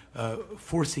 kind of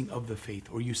forcing of the faith,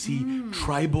 or you see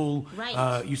tribal,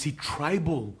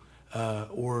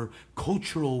 or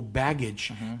cultural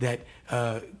baggage that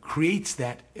creates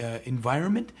that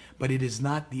environment, but it is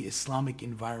not the Islamic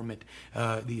environment.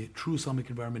 The true Islamic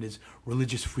environment is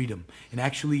religious freedom. And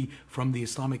actually, from the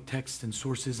Islamic texts and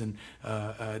sources, and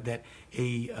that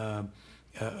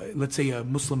let's say a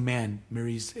Muslim man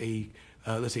marries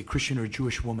let's say Christian or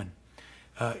Jewish woman,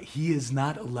 he is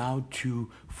not allowed to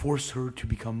force her to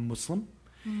become Muslim.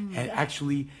 And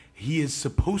actually, he is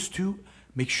supposed to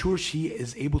make sure she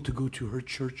is able to go to her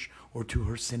church or to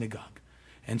her synagogue.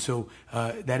 And so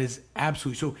that is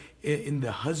absolutely, so in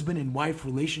the husband and wife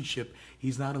relationship,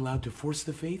 he's not allowed to force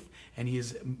the faith, and he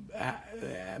is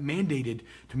mandated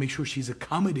to make sure she's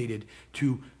accommodated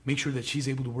to make sure that she's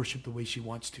able to worship the way she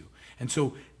wants to. And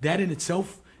so that in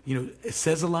itself, it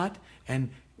says a lot, and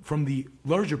from the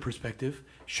larger perspective,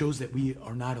 shows that we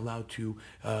are not allowed to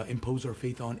impose our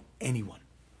faith on anyone.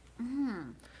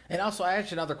 And also, I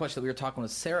actually another question that we were talking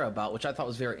with Sarah about, which I thought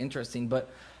was very interesting.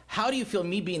 But how do you feel,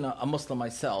 me being a Muslim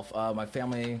myself, my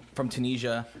family from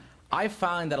Tunisia, I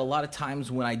find that a lot of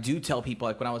times when I do tell people,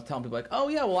 like when I was telling people, like, oh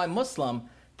yeah, well, I'm Muslim,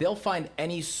 they'll find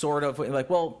any sort of, like,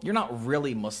 well, you're not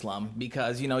really Muslim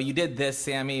because, you did this,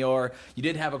 Sammy, or you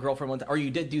did have a girlfriend one time, or you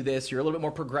did do this, you're a little bit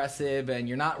more progressive, and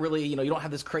you're not really, you don't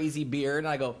have this crazy beard. And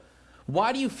I go,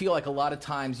 why do you feel like a lot of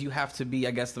times you have to be,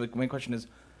 I guess the main question is,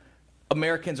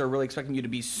 Americans are really expecting you to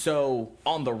be so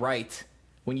on the right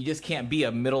when you just can't be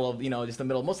a middle of, just a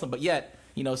middle Muslim. But yet,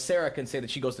 Sarah can say that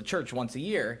she goes to church once a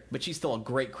year, but she's still a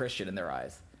great Christian in their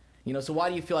eyes. So why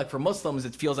do you feel like for Muslims,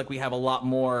 it feels like we have a lot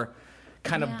more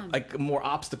kind of Yeah. like more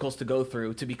obstacles to go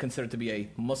through to be considered to be a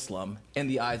Muslim in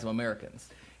the eyes of Americans.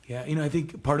 Yeah, I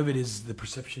think part of it is the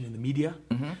perception in the media,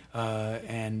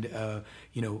 so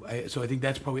I think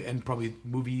that's probably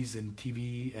movies and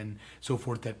TV and so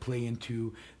forth that play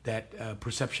into that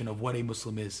perception of what a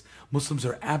Muslim is. Muslims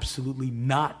are absolutely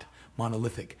not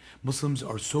monolithic. Muslims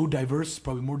are so diverse,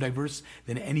 probably more diverse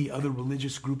than any other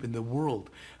religious group in the world.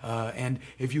 And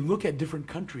if you look at different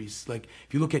countries, like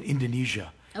if you look at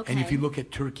Indonesia, and if Okay. you look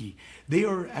at Turkey, they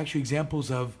are actually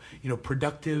examples of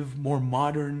productive, more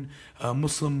modern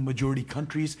Muslim majority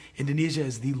countries. Indonesia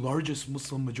is the largest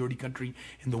Muslim majority country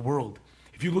in the world.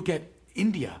 If you look at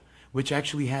India, which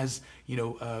actually has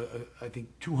I think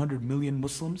 200 million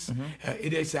Muslims,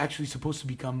 it is actually supposed to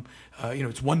become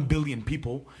it's 1 billion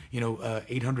people,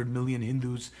 800 million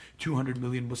Hindus, 200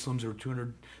 million Muslims, or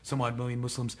 200 some odd million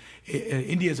Muslims.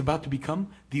 India is about to become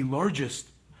the largest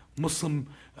Muslim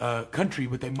country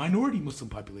with a minority Muslim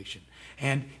population.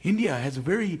 And India has a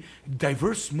very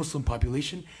diverse Muslim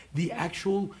population. The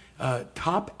actual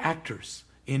top actors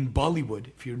in Bollywood,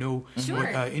 if you know Sure.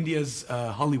 India's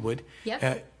Hollywood,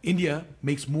 Yep. India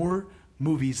makes more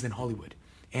movies than Hollywood.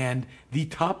 And the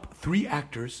top 3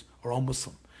 actors are all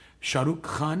Muslim. Shah Rukh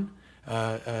Khan,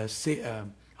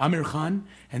 Amir Khan,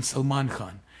 and Salman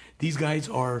Khan. These guys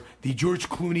are the George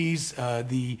Clooney's,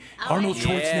 the Arnold yeah.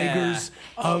 Schwarzeneggers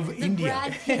of The India.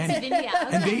 Brad Pitts of India.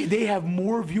 And Okay. they have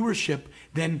more viewership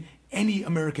than any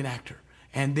American actor.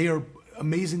 And they are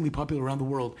amazingly popular around the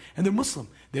world. And they're Muslim.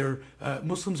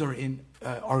 Muslims are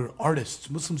artists.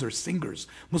 Muslims are singers.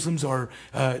 Muslims are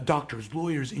doctors,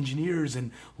 lawyers, engineers, and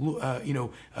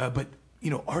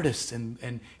artists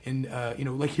and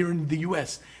like here in the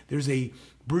U.S. there's a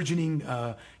burgeoning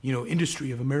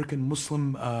industry of American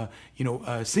Muslim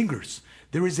singers.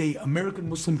 There is a American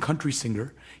Muslim country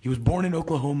singer. He was born in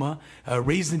Oklahoma,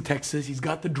 raised in Texas. He's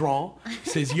got the drawl,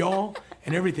 says y'all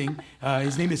and everything.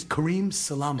 His name is Kareem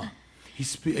Salama. He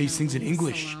sings in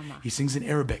English. Salama. He sings in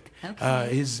Arabic.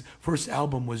 Okay. His first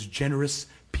album was Generous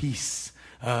Peace.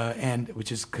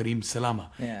 Which is Kareem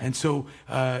Salama. Yeah. And so,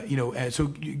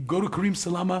 so you go to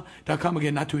kareemsalama.com,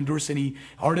 again, not to endorse any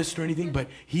artist or anything, but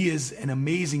he is an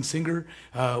amazing singer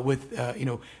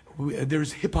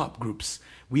there's hip hop groups.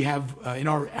 We have in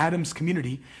our Adams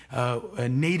community, a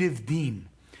Native Deen.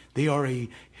 They are a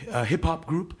hip hop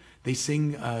group. They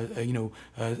sing,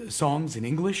 songs in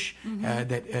English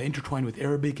that intertwine with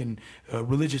Arabic and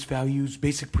religious values,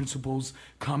 basic principles,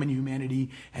 common humanity.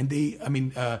 And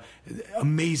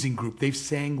amazing group. They've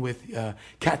sang with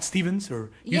Cat Stevens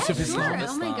or Yeah, Yusuf sure. Islam.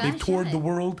 Oh my They've gosh, toured yeah. the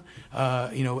world,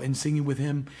 and singing with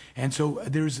him. And so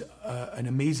there's an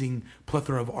amazing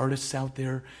plethora of artists out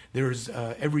there. There's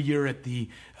every year at the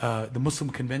Muslim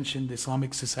Convention, the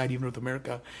Islamic Society of North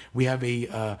America, we have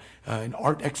an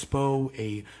art expo,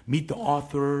 a Meet the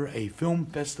Author, a film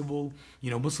festival.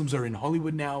 Muslims are in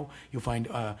Hollywood now. You'll find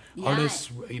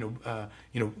artists.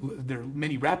 There are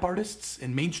many rap artists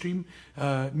in mainstream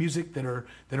music that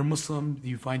are Muslim.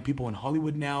 You find people in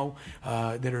Hollywood now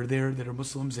that are there that are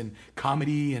Muslims, and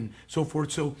comedy and so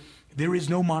forth. So there is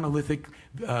no monolithic,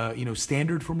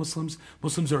 standard for Muslims.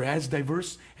 Muslims are as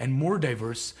diverse and more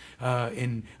diverse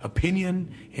in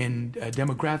opinion, in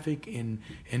demographic,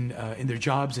 in their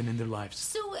jobs and in their lives.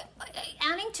 So,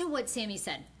 adding to what Samy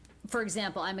said, for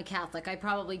example, I'm a Catholic. I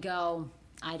probably go,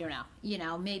 I don't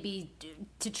know, maybe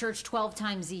to church 12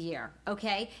 times a year.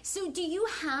 Okay. So, do you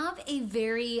have a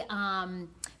very,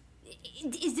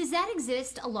 does that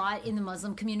exist a lot in the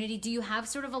Muslim community? Do you have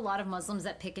sort of a lot of Muslims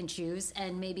that pick and choose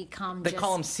and maybe come They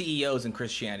call them CEOs in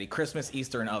Christianity: Christmas,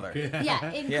 Easter, and other.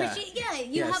 Yeah, in Yeah. you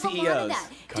Yeah, have a lot of CEOs. that.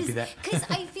 Copy that. Because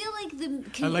I feel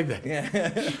like I like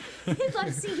that. a lot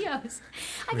of CEOs.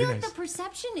 I feel like nice. the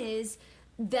perception is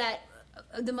that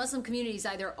the Muslim community is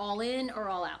either all in or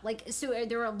all out. Like, so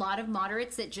there are a lot of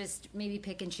moderates that just maybe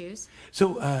pick and choose.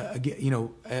 So again,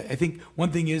 I think one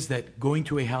thing is that going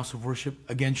to a house of worship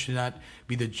again should not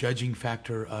be the judging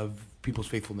factor of people's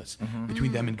faithfulness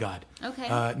between them and God. Okay.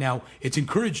 Now it's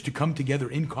encouraged to come together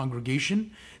in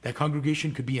congregation. That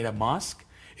congregation could be at a mosque.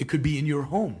 It could be in your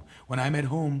home. When I'm at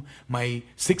home, my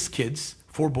 6 kids,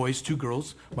 4 boys, 2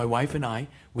 girls, my wife and I,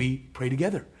 we pray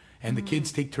together. And the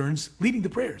kids take turns leading the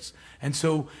prayers. And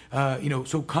so,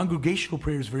 so congregational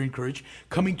prayer is very encouraged.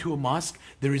 Coming to a mosque,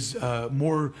 there is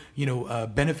more,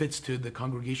 benefits to the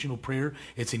congregational prayer.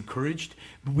 It's encouraged.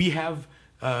 We have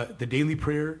the daily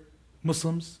prayer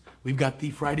Muslims. We've got the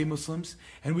Friday Muslims,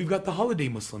 and we've got the holiday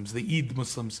Muslims, the Eid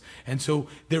Muslims. And so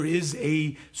there is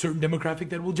a certain demographic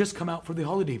that will just come out for the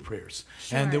holiday prayers.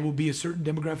 Sure. And there will be a certain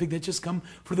demographic that just come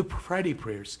for the Friday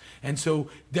prayers. And so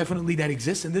definitely that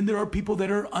exists. And then there are people that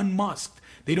are unmosqued.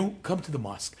 They don't come to the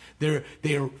mosque.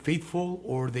 They are faithful,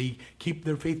 or they keep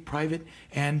their faith private,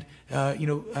 and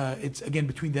it's again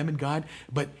between them and God.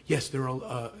 But yes,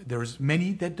 there's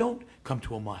many that don't come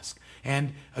to a mosque,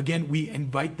 and again we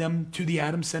invite them to the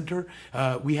Adam Center.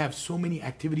 We have so many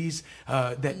activities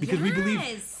because we believe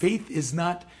faith is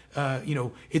not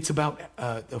it's about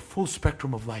the full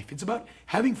spectrum of life. It's about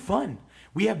having fun.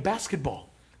 We have basketball.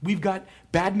 We've got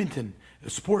badminton,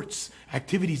 sports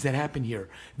activities that happen here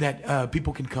that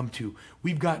people can come to.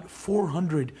 We've got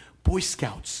 400 Boy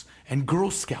Scouts and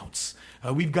Girl Scouts.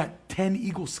 We've got 10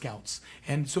 Eagle Scouts.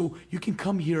 And so you can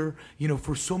come here,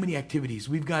 for so many activities.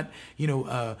 We've got,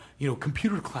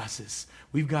 computer classes.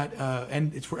 We've got,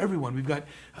 and it's for everyone. We've got,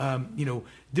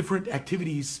 different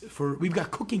activities we've got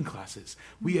cooking classes.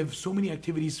 We have so many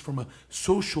activities from a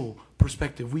social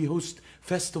perspective. We host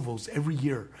festivals every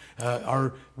year.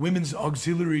 Our women's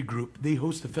auxiliary group, they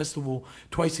host a festival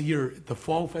twice a year, the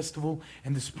fall festival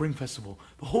and the spring festival.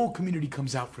 The whole community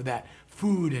comes out for that.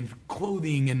 Food and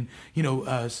clothing and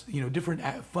different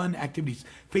fun activities,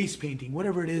 face painting,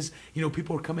 whatever it is.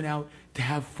 People are coming out to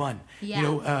have fun.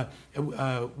 Yeah.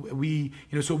 So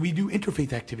we do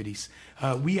interfaith activities.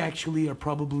 We actually are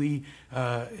probably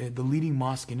the leading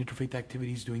mosque in interfaith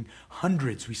activities, doing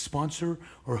hundreds. We sponsor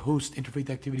or host interfaith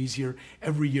activities here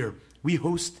every year. We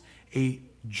host a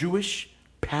Jewish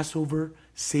Passover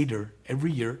Seder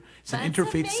every year. It's an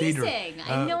interfaith Seder. I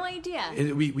had no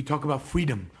idea. We talk about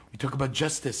freedom. We talk about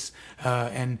justice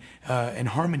and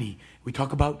harmony. We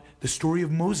talk about the story of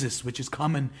Moses, which is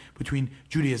common between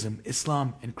Judaism,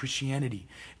 Islam, and Christianity.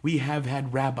 We have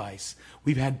had rabbis.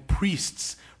 We've had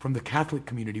priests from the Catholic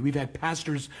community. We've had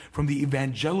pastors from the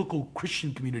evangelical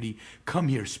Christian community come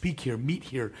here, speak here, meet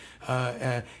here.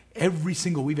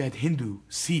 We've had Hindu,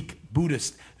 Sikh,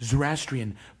 Buddhist,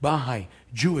 Zoroastrian, Baha'i,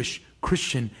 Jewish,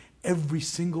 Christian. Every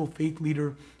single faith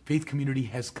leader, faith community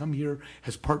has come here,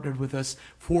 has partnered with us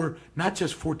for not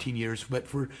just 14 years, but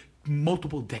for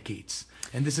multiple decades.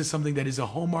 And this is something that is a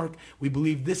hallmark. We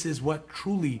believe this is what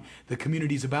truly the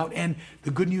community is about. And the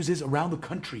good news is, around the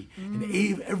country,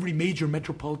 in every major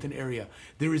metropolitan area,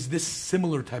 there is this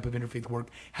similar type of interfaith work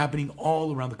happening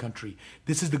all around the country.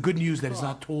 This is the good news that is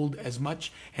not told as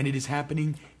much, and it is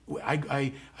happening.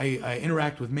 I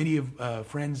interact with many of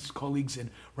friends, colleagues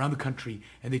around the country,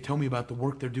 and they tell me about the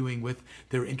work they're doing with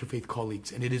their interfaith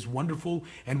colleagues. And it is wonderful,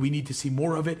 and we need to see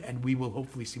more of it, and we will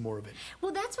hopefully see more of it.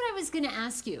 Well, that's what I was going to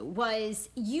ask you, was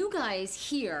you guys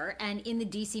here and in the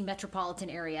D.C. metropolitan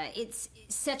area, it's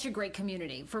such a great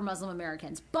community for Muslim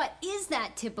Americans. But is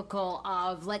that typical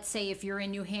of, let's say, if you're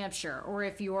in New Hampshire or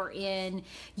if you're in,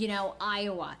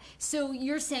 Iowa? So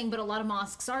you're saying, but a lot of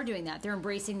mosques are doing that. They're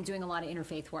embracing doing a lot of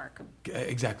interfaith work.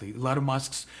 Exactly. A lot of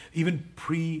mosques, even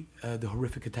pre the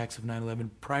horrific attacks of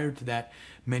 9/11, prior to that,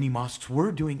 many mosques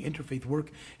were doing interfaith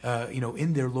work,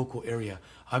 in their local area.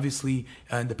 Obviously,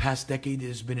 in the past decade,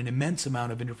 there's been an immense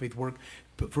amount of interfaith work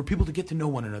for people to get to know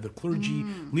one another, clergy,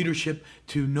 leadership,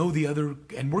 to know the other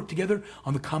and work together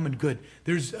on the common good.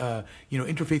 There's,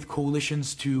 interfaith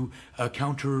coalitions to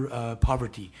counter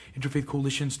poverty, interfaith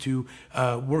coalitions to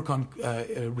work on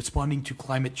responding to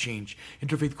climate change,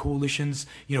 interfaith coalitions,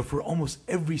 for almost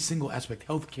every single aspect,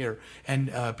 healthcare,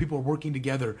 and people are working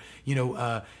together.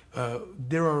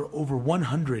 There are over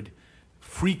 100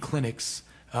 free clinics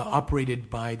operated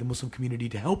by the Muslim community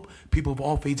to help people of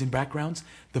all faiths and backgrounds.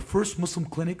 The first Muslim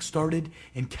clinic started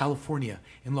in California,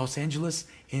 in Los Angeles,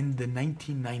 in the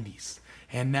 1990s.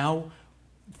 And now,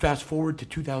 fast forward to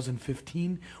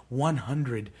 2015,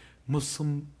 100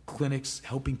 Muslim clinics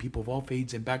helping people of all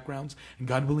faiths and backgrounds, and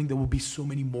God willing, there will be so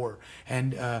many more.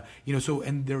 And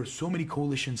and there are so many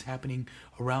coalitions happening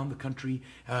around the country.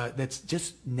 That's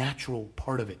just natural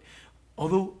part of it.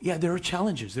 Although, there are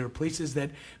challenges. There are places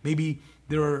that maybe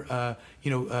there are,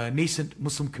 nascent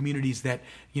Muslim communities that,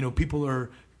 people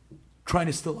are trying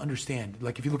to still understand.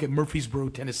 Like if you look at Murfreesboro,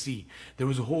 Tennessee, there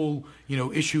was a whole,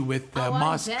 issue with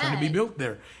mosques trying to be built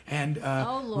there. And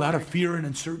a lot of fear and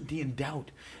uncertainty and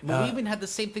doubt. We even had the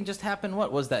same thing just happen.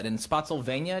 What was that, in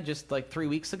Spotsylvania just like 3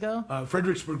 weeks ago?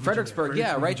 Fredericksburg,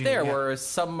 Virginia, right Virginia, there,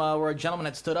 yeah. where a gentleman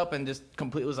had stood up and just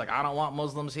completely was like, I don't want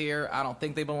Muslims here. I don't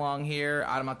think they belong here.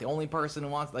 I'm not the only person who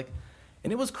wants,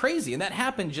 and it was crazy. And that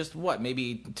happened just,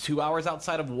 maybe 2 hours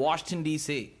outside of Washington,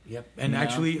 D.C. Yep. And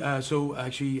actually,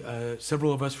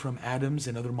 several of us from Adams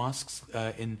and other mosques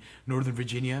in Northern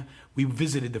Virginia, we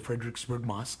visited the Fredericksburg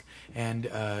Mosque and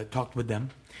talked with them.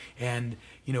 And,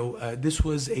 this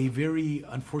was a very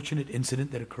unfortunate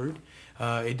incident that occurred.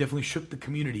 It definitely shook the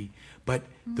community. But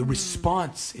the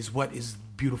response is what is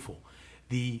beautiful.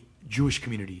 The Jewish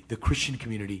community, the Christian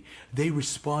community. They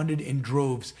responded in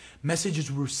droves.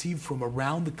 Messages were received from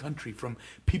around the country, from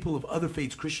people of other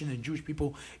faiths, Christian and Jewish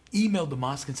people, emailed the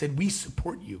mosque and said, we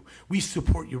support you. We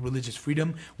support your religious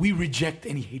freedom. We reject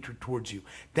any hatred towards you.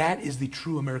 That is the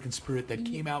true American spirit that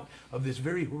came out of this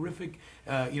very horrific,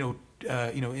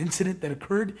 incident that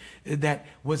occurred that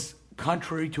was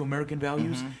contrary to American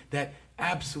values, that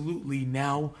absolutely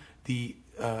now the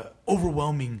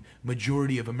overwhelming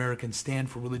majority of Americans stand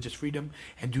for religious freedom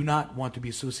and do not want to be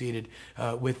associated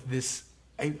with this,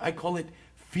 I call it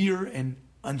fear and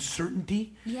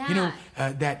uncertainty,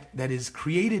 that is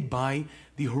created by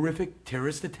the horrific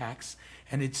terrorist attacks.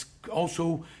 And it's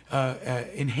also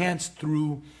enhanced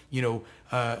through,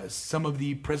 some of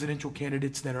the presidential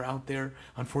candidates that are out there.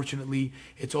 Unfortunately,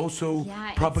 it's also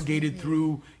propagated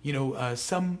through,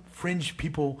 some fringe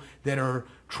people that are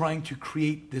trying to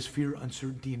create this fear,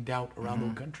 uncertainty, and doubt around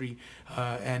the country,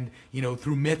 and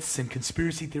through myths and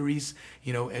conspiracy theories.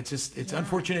 It's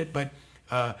unfortunate, but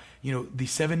the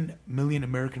 7 million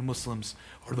American Muslims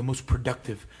are the most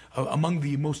productive, among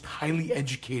the most highly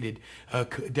educated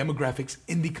demographics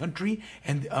in the country,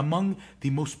 and among the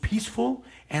most peaceful,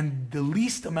 and the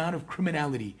least amount of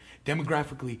criminality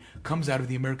demographically comes out of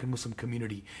the American Muslim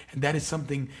community. And that is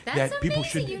something that people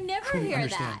should truly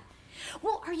understand.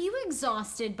 Well, are you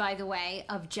exhausted, by the way,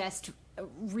 of just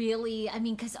really,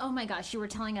 because, oh my gosh, you were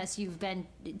telling us you've been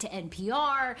to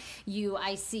NPR,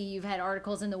 I see you've had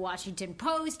articles in the Washington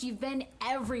Post, you've been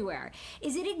everywhere.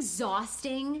 Is it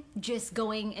exhausting just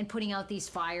going and putting out these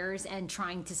fires and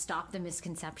trying to stop the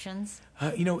misconceptions?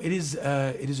 It is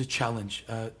a challenge.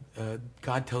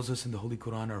 God tells us in the Holy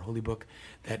Quran, our holy book,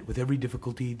 that with every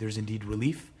difficulty there's indeed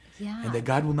relief, and that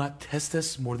God will not test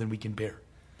us more than we can bear.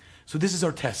 So this is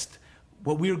our test.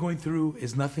 What we are going through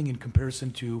is nothing in comparison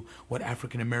to what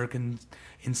African Americans,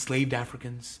 enslaved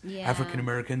Africans, African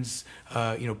Americans,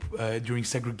 during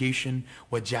segregation,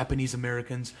 what Japanese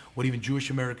Americans, what even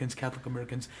Jewish Americans, Catholic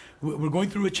Americans. We're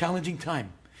going through a challenging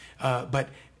time, but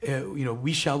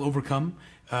we shall overcome,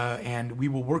 and we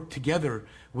will work together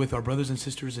with our brothers and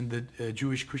sisters in the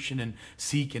Jewish, Christian, and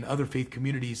Sikh and other faith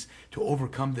communities to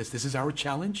overcome this. This is our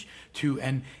challenge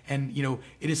and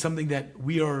it is something that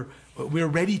we're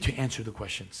ready to answer the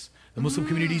questions. The Muslim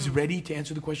community is ready to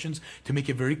answer the questions, to make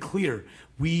it very clear.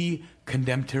 We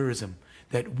condemn terrorism,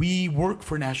 that we work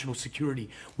for national security.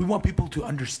 We want people to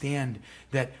understand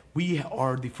that we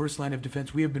are the first line of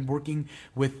defense. We have been working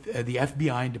with the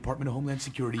FBI and Department of Homeland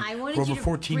Security for over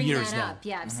 14 years now.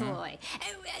 Yeah, absolutely.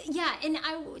 And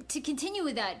to continue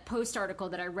with that Post article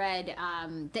that I read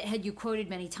that had you quoted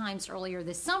many times earlier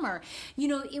this summer,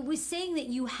 it was saying that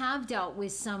you have dealt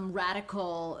with some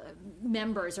radical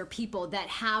members or people that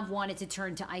have wanted to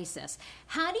turn to ISIS.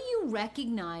 How do you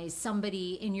recognize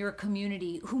somebody in your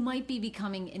community who might be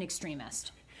becoming an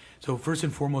extremist? So first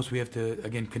and foremost, we have to,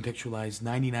 again, contextualize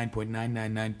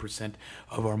 99.999%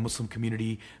 of our Muslim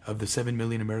community, of the 7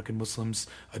 million American Muslims,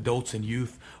 adults and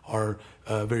youth, are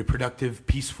very productive,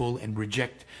 peaceful, and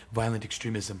reject violent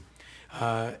extremism.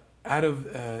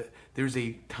 There's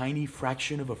a tiny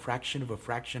fraction of a fraction of a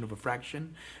fraction of a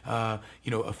fraction,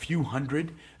 a few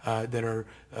hundred that are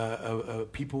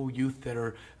people, youth, that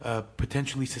are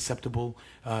potentially susceptible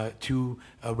to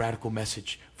a radical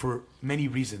message for many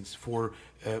reasons, for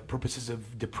purposes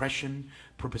of depression,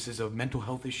 purposes of mental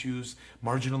health issues,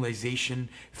 marginalization,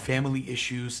 family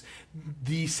issues,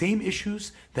 the same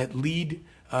issues that lead,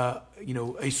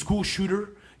 a school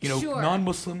shooter,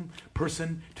 non-Muslim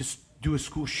person to do a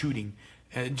school shooting.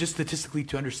 Just statistically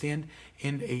to understand,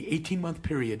 in a 18-month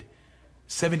period,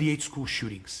 78 school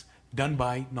shootings done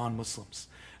by non-Muslims.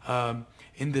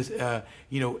 In this,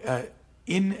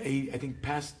 in a, I think,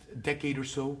 past decade or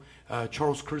so,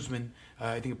 Charles Kurzman,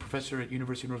 I think a professor at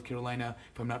University of North Carolina,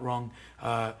 if I'm not wrong,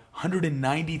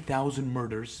 190,000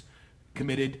 murders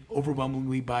committed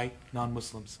overwhelmingly by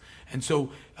non-Muslims. And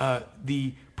so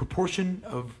the proportion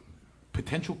of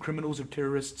potential criminals or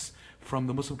terrorists from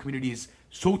the Muslim community is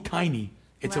so tiny.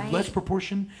 It's of less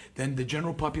proportion than the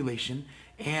general population.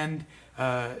 And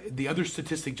the other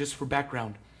statistic, just for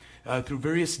background, through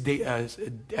various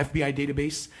FBI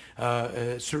database,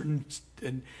 certain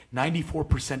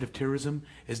 94% of terrorism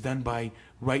is done by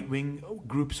right-wing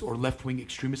groups or left-wing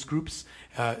extremist groups,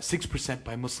 6%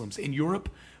 by Muslims. In Europe,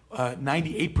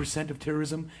 98% of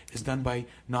terrorism is done by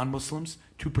non-Muslims,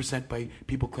 2% by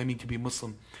people claiming to be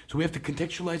Muslim. So we have to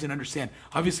contextualize and understand.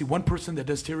 Obviously, one person that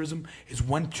does terrorism is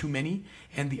one too many.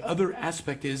 And the other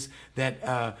aspect is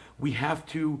that we have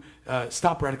to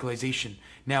stop radicalization.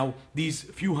 Now, these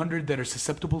few hundred that are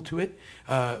susceptible to it,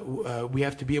 we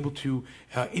have to be able to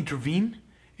intervene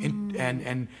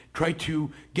and try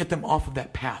to get them off of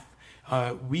that path.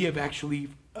 We have actually,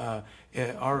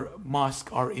 our mosque,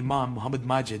 our Imam, Muhammad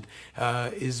Majid,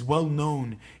 is well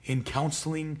known in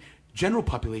counseling general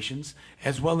populations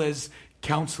as well as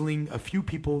counseling a few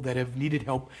people that have needed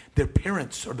help. Their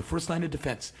parents are the first line of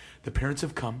defense. The parents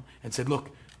have come and said, look,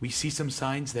 we see some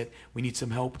signs that we need some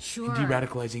help in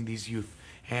de-radicalizing these youth.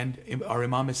 And our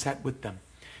Imam has sat with them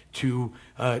to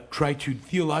try to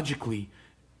theologically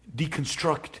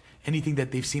deconstruct anything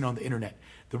that they've seen on the internet.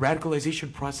 The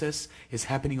radicalization process is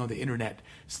happening on the internet.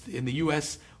 In the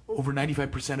US, over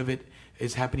 95% of it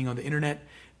is happening on the internet.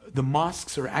 The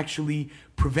mosques are actually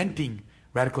preventing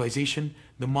radicalization.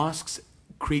 The mosques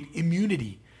create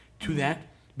immunity to that.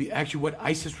 Actually, what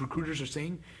ISIS recruiters are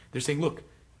saying, they're saying, look,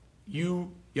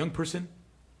 you, young person,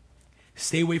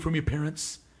 stay away from your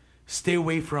parents, stay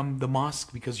away from the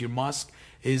mosque because your mosque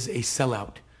is a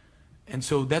sellout. And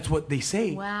so that's what they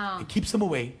say. Wow. It keeps them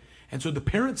away. And so the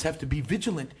parents have to be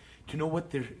vigilant to know what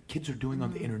their kids are doing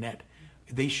on the internet.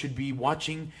 They should be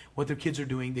watching what their kids are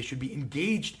doing. They should be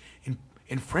engaged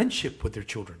in friendship with their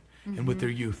children and with their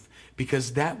youth,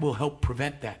 because that will help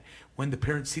prevent that. When the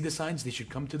parents see the signs, they should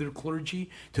come to their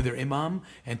clergy, to their imam,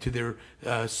 and to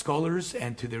their scholars,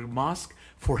 and to their mosque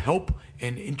for help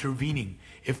in intervening.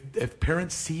 If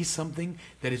parents see something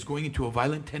that is going into a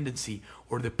violent tendency,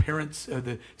 or the parents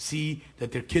see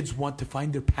that their kids want to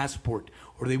find their passport,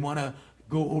 or they want to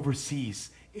go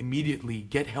overseas, immediately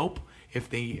get help. If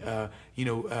they,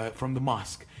 from the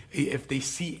mosque, if they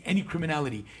see any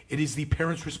criminality, it is the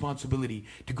parents' responsibility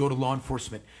to go to law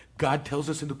enforcement. God tells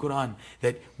us in the Quran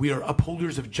that we are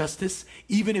upholders of justice,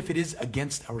 even if it is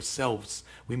against ourselves.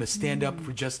 We must stand up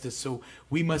for justice. So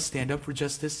we must stand up for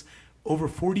justice. Over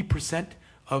 40%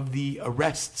 of the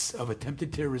arrests of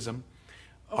attempted terrorism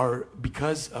are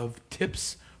because of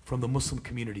tips from the Muslim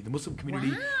community. The Muslim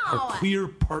community are clear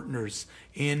partners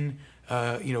in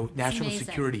national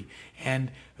security.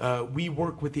 And we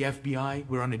work with the FBI.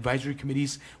 We're on advisory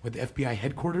committees with the FBI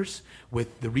headquarters,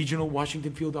 with the regional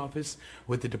Washington field office,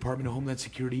 with the Department of Homeland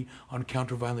Security on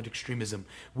counter-violent extremism.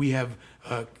 We have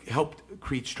helped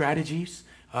create strategies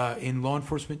in law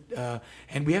enforcement,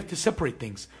 and we have to separate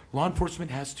things. Law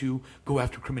enforcement has to go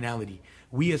after criminality.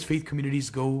 We as faith communities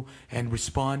go and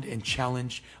respond and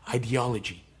challenge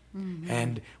ideology.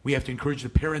 And we have to encourage the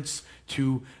parents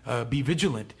to be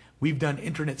vigilant. We've done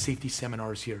internet safety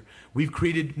seminars here. We've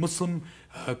created Muslim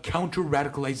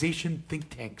counter-radicalization think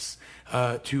tanks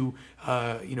to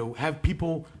have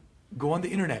people go on the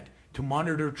internet to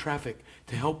monitor traffic,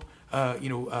 to help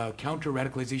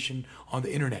counter-radicalization on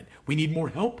the internet. We need more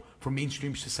help from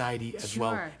mainstream society as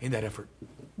well in that effort.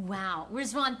 Wow.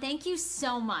 Rizwan, thank you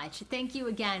so much. Thank you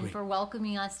again for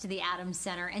welcoming us to the Adams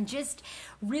Center and just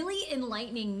really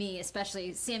enlightening me,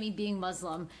 especially Samy being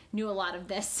Muslim, knew a lot of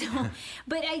this. So,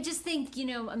 but I just think,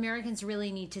 Americans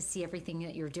really need to see everything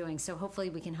that you're doing. So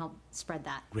hopefully we can help spread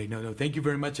that. Great. No, thank you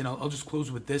very much. And I'll just close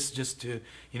with this just to,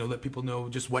 let people know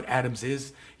just what Adams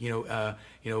is.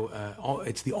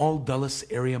 It's the All Dulles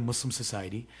Area Muslim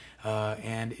Society.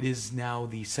 And it is now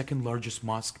the second largest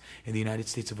mosque in the United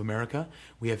States of America.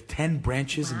 We have 10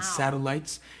 branches and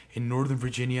satellites in Northern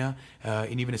Virginia,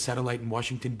 and even a satellite in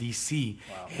Washington, D.C.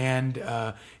 Wow. And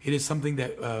it is something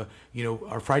that,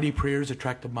 our Friday prayers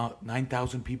attract about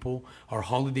 9,000 people. Our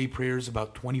holiday prayers,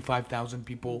 about 25,000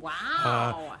 people.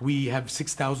 Wow. We have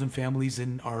 6,000 families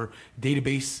in our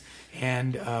database.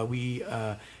 And we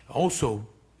also,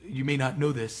 you may not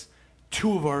know this,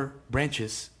 2 of our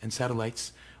branches and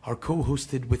satellites are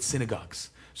co-hosted with synagogues.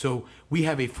 So we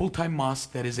have a full-time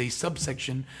mosque that is a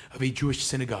subsection of a Jewish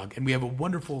synagogue. And we have a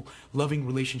wonderful, loving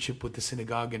relationship with the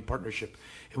synagogue and partnership.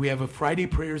 And we have a Friday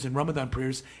prayers and Ramadan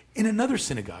prayers in another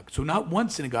synagogue. So not one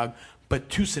synagogue, but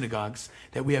 2 synagogues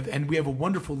that we have. And we have a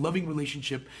wonderful, loving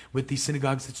relationship with these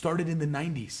synagogues that started in the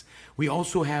 90s. We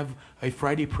also have a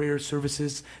Friday prayer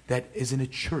services that is in a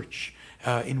church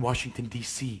in Washington,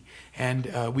 D.C.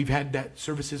 And we've had that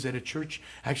services at a church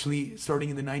actually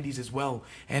starting in the 90s as well.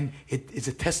 And it is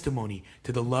a testimony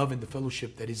to the love and the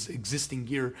fellowship that is existing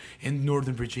here in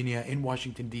Northern Virginia, in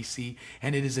Washington, D.C.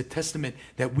 And it is a testament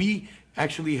that we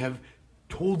actually have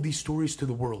told these stories to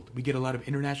the world. We get a lot of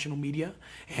international media,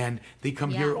 and they come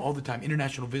here all the time,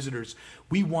 international visitors.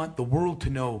 We want the world to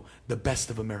know the best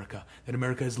of America, that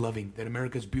America is loving, that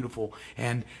America is beautiful,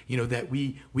 and that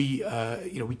we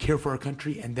care for our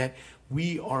country, and that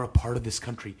we are a part of this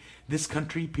country. This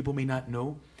country, people may not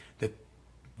know that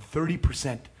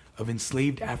 30% of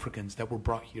enslaved Africans that were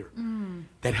brought here,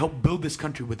 that helped build this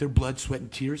country with their blood, sweat, and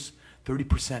tears,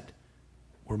 30%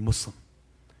 were Muslim.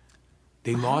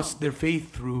 They lost their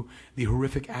faith through the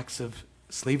horrific acts of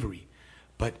slavery.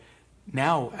 But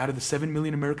now, out of the 7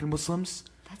 million American Muslims,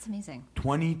 That's amazing.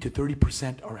 20 to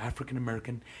 30% are African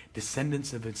American,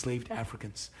 descendants of enslaved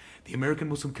Africans. The American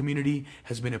Muslim community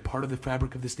has been a part of the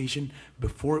fabric of this nation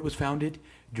before it was founded,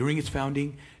 during its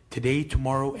founding, today,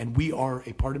 tomorrow, and we are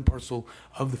a part and parcel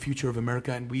of the future of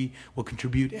America, and we will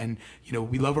contribute. And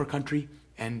we love our country,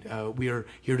 and we are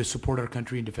here to support our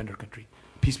country and defend our country.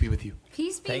 Peace be with you.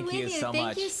 Peace be Thank with you you. so Thank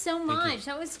much. you so much.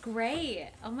 That was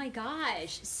great. Oh my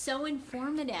gosh, so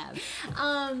informative.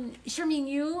 Charmaine,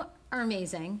 you are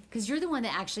amazing because you're the one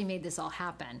that actually made this all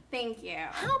happen. Thank you.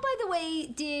 How, by the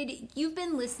way, you've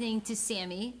been listening to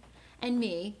Samy and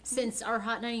me since our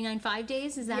Hot 99.5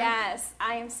 days? Is that? Yes,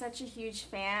 I am such a huge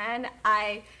fan.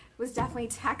 I was definitely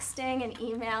texting and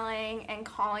emailing and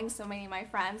calling so many of my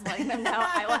friends, letting them know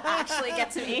I will actually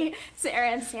get to meet Sarah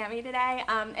and Samy today.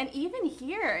 And even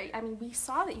here, I mean, we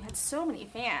saw that you had so many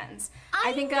fans.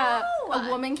 I think a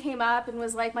woman came up and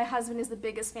was like, my husband is the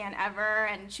biggest fan ever,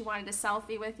 and she wanted a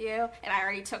selfie with you, and I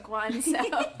already took one, so...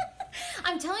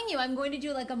 I'm telling you, I'm going to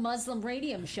do like a Muslim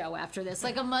radio show after this,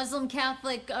 like a Muslim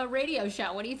Catholic radio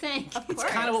show. What do you think? It's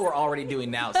kind of what we're already doing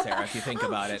now, Sarah, if you think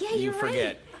about it. Yeah, you you're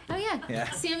forget. Right. Oh, yeah.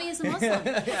 Samy is a Muslim.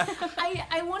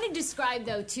 I want to describe,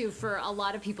 though, too, for a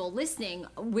lot of people listening,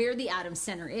 where the Adams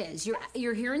Center is.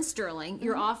 You're here in Sterling.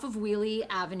 You're off of Wheelie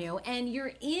Avenue, and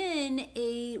you're in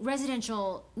a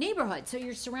residential neighborhood. So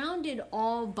you're surrounded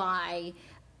all by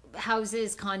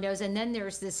houses, condos, and then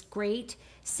there's this great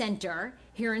center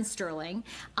here in Sterling.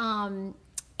 And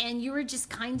you were just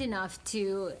kind enough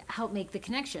to help make the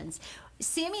connections.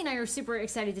 Samy and I are super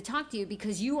excited to talk to you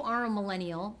because you are a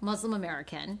millennial Muslim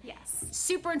American. Yes.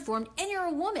 Super informed, and you're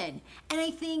a woman. And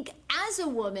I think as a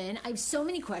woman, I have so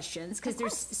many questions because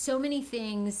there's so many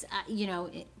things,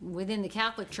 within the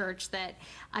Catholic Church that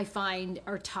I find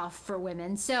are tough for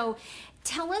women. So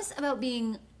tell us about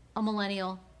being a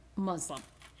millennial Muslim.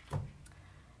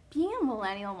 Being a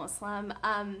millennial Muslim,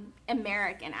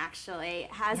 American actually,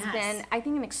 has been, I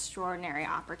think, an extraordinary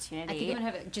opportunity. I think I'm going to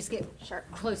have it just get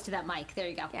close to that mic. There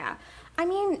you go. Yeah. I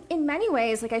mean, in many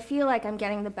ways, I feel like I'm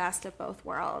getting the best of both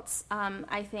worlds.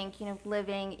 I think,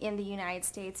 living in the United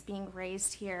States, being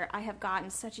raised here, I have gotten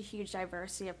such a huge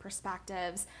diversity of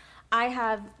perspectives. I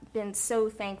have been so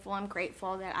thankful and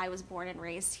grateful that I was born and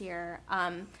raised here.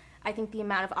 I think the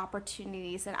amount of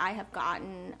opportunities that I have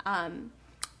gotten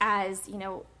as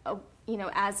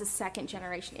a second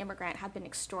generation immigrant have been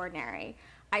extraordinary.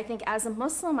 I think as a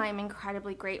Muslim, I'm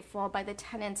incredibly grateful by the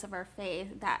tenets of our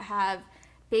faith that have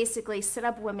basically set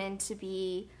up women to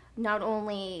be not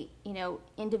only,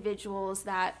 individuals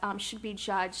that should be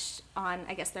judged on,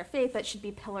 I guess, their faith, but should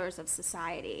be pillars of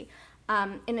society.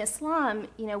 In Islam,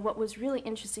 what was really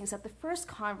interesting is that the first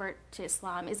convert to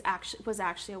Islam was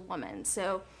actually a woman.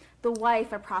 So the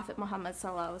wife of Prophet Muhammad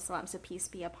sallallahu alaihi wasallam, so peace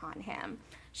be upon him.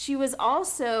 She was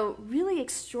also really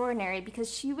extraordinary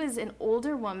because she was an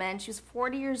older woman. She was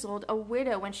 40 years old, a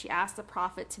widow, when she asked the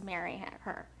Prophet to marry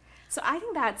her. So I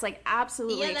think that's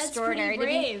absolutely extraordinary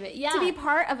to be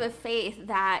part of a faith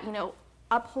that,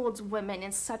 upholds women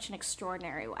in such an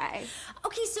extraordinary way.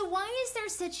 Okay, so why is there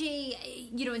such a,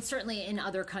 and certainly in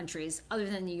other countries other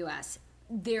than the U.S.,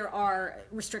 there are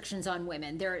restrictions on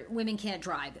women. Women can't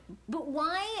drive. But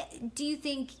why do you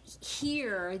think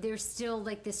here there's still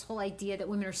this whole idea that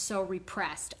women are so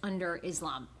repressed under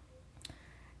Islam?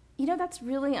 That's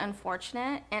really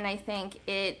unfortunate, and I think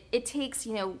it takes,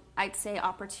 I'd say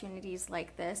opportunities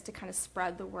like this to kind of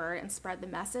spread the word and spread the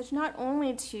message, not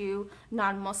only to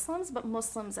non-Muslims, but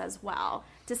Muslims as well,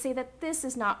 to say that this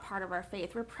is not part of our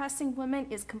faith. Repressing women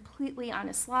is completely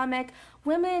un-Islamic.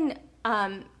 Women,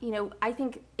 I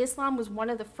think Islam was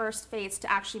one of the first faiths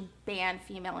to actually ban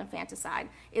female infanticide.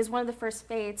 It is one of the first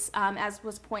faiths, as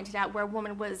was pointed out, where a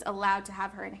woman was allowed to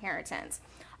have her inheritance.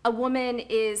 A woman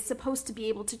is supposed to be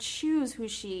able to choose who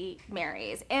she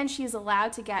marries, and she's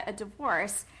allowed to get a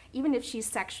divorce even if she's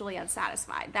sexually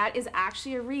unsatisfied. That is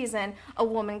actually a reason a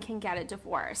woman can get a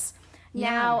divorce. Yeah.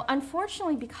 Now,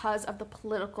 unfortunately, because of the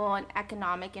political and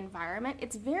economic environment,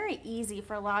 it's very easy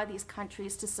for a lot of these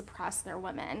countries to suppress their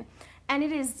women. And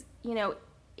it is,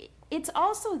 it's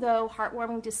also, though,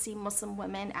 heartwarming to see Muslim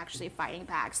women actually fighting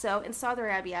back. So in Saudi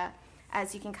Arabia,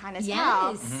 as you can kind of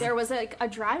tell, there was a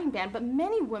driving ban, but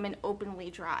many women openly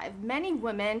drive. Many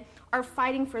women are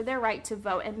fighting for their right to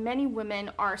vote, and many women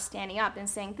are standing up and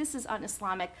saying, this is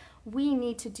un-Islamic, we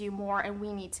need to do more, and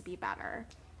we need to be better.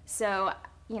 So,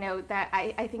 that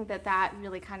I think that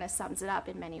really kind of sums it up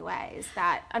in many ways.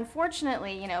 That,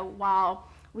 unfortunately, while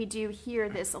we do hear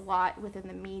this a lot within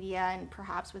the media and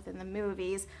perhaps within the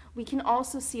movies, we can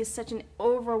also see such an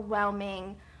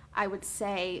overwhelming I would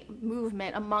say,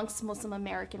 movement amongst Muslim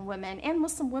American women and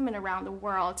Muslim women around the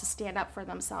world to stand up for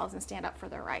themselves and stand up for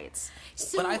their rights.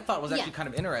 So, what I thought was actually kind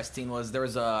of interesting was there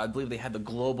was I believe they had the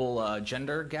global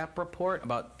gender gap report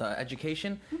about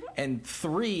education, and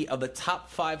 3 of the top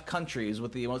 5 countries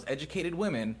with the most educated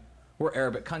women were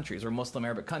Arabic countries or Muslim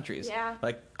Arabic countries. Yeah.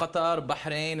 Like Qatar,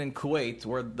 Bahrain, and Kuwait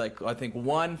were like I think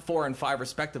 1, 4, and 5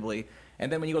 respectively.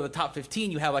 And then when you go to the top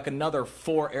 15, you have like another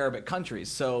 4 Arabic countries.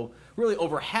 So really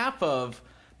over half of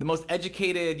the most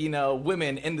educated,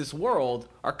 women in this world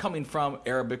are coming from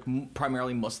Arabic,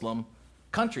 primarily Muslim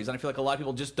countries. And I feel like a lot of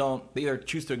people just they either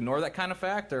choose to ignore that kind of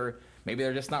fact or maybe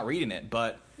they're just not reading it.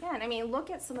 But yeah, and I mean,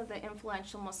 look at some of the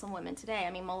influential Muslim women today.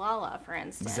 I mean, Malala, for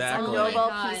instance, Exactly. a Oh my Nobel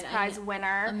God, Peace Prize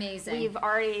winner. Amazing. We've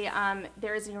already,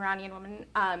 there's an Iranian woman,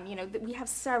 we have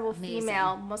several Amazing.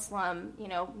 female Muslim,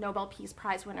 Nobel Peace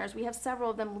Prize winners. We have several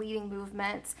of them leading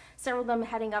movements, several of them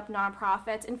heading up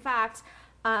nonprofits. In fact,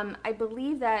 I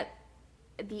believe that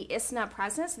the ISNA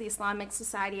president, the Islamic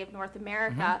Society of North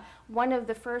America, one of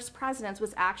the first presidents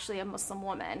was actually a Muslim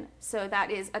woman. So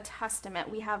that is a testament.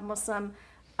 We have Muslim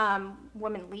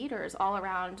women leaders all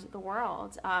around the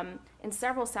world. In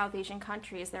several South Asian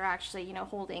countries, they're actually,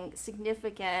 holding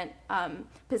significant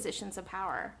positions of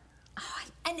power. Oh,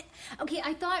 and okay,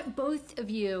 I thought both of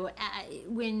you,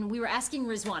 when we were asking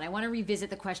Rizwan, I want to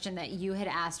revisit the question that you had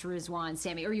asked Rizwan,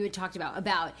 Samy, or you had talked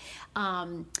about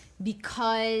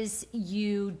because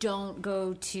you don't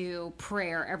go to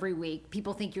prayer every week,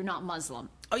 people think you're not Muslim.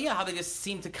 oh yeah, how they just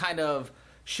seem to kind of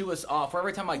shoo us off. Where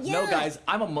every time I'm like, no Yeah. guys,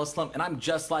 I'm a Muslim and I'm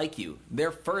just like you.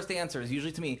 Their first answer is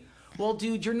usually to me, well,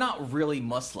 dude, you're not really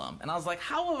Muslim. And I was like,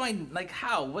 how am I, like,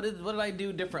 how? What did I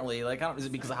do differently? Like, is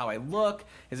it because of how I look?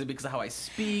 Is it because of how I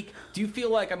speak? Do you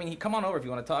feel like, come on over if you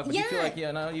want to talk, but do you feel Yeah.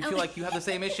 like, you feel like you have the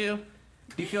same issue?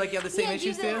 Do you feel like you have the same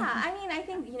issues too? Yeah, I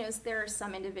think, there are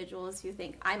some individuals who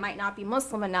think I might not be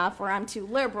Muslim enough, or I'm too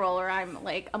liberal, or I'm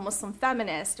like a Muslim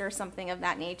feminist or something of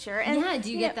that nature. And, Yeah,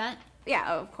 do you get that?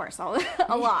 Yeah, of course, a lot.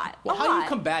 Well, a how do you lot.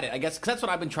 combat it? I guess because that's what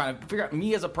I've been trying to figure out.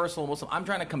 Me as a personal Muslim, I'm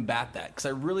trying to combat that because I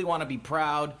really want to be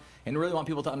proud and really want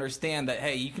people to understand that,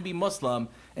 hey, you can be Muslim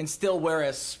and still wear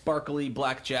a sparkly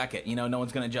black jacket. No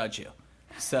one's going to judge you.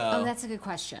 So. Oh, that's a good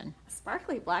question.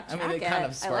 Sparkly black jacket. it kind of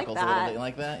I sparkles like a that. little bit. You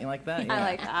like that? You like that? Yeah. I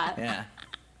like that. Yeah.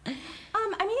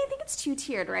 I think it's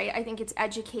two-tiered, right? I think it's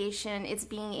education. It's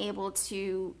being able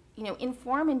to,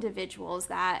 inform individuals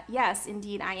that, yes,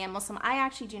 indeed, I am Muslim. I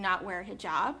actually do not wear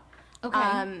hijab. Okay.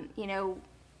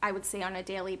 I would say on a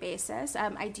daily basis.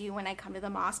 I do when I come to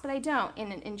the mosque, but I don't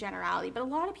in generality. But a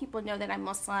lot of people know that I'm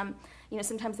Muslim.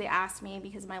 Sometimes they ask me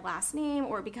because of my last name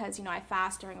or because, I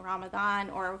fast during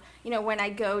Ramadan or, when I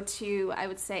go to, I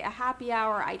would say, a happy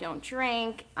hour, I don't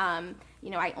drink.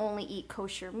 I only eat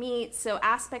kosher meat. So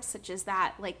aspects such as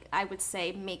that, like, I would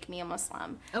say, make me a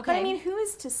Muslim. Okay. But who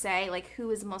is to say, like,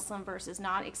 who is Muslim versus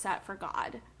not except for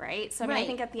God, right? So, I Right.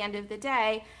 think at the end of the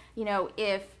day,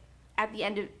 if at the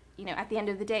end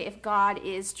of the day, if God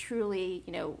is truly,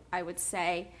 I would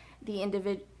say the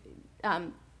individual,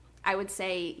 I would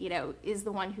say, is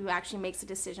the one who actually makes a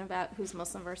decision about who's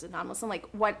Muslim versus non-Muslim.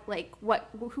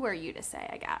 Who are you to say,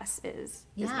 I guess, is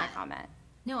my Yeah. comment.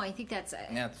 No, I think that's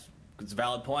Yeah, it's a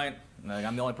valid point. Like,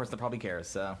 I'm the only person that probably cares.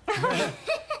 So.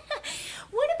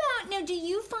 What about now? Do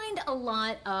you find a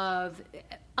lot of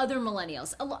other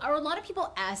millennials? Are a lot of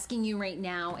people asking you right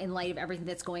now, in light of everything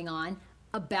that's going on,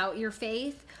 about your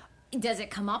faith? Does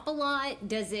it come up a lot?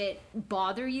 Does it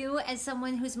bother you as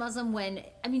someone who's Muslim? Do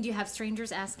you have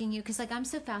strangers asking you? Because I'm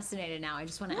so fascinated now. I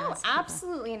just want to No, ask. people.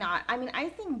 absolutely not. I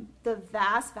think the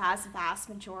vast, vast, vast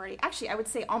majority, actually, I would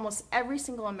say almost every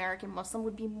single American Muslim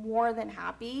would be more than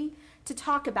happy to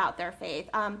talk about their faith.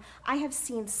 I have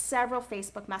seen several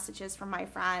Facebook messages from my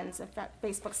friends and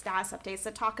Facebook status updates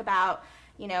that talk about,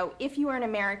 if you are an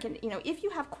American, if you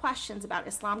have questions about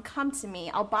Islam, come to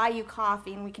me. I'll buy you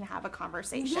coffee and we can have a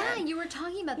conversation. Yeah, you were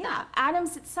talking about Yeah, that.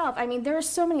 Adams itself. There are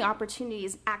so many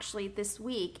opportunities actually this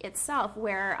week itself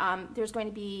where there's going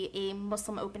to be a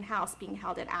Muslim open house being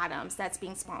held at Adams that's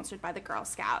being sponsored by the Girl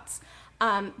Scouts.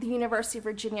 The University of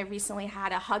Virginia recently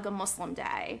had a Hug a Muslim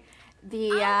Day. Oh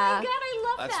my God, I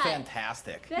love That's that.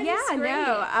 fantastic. That Yeah, is great.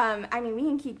 no. We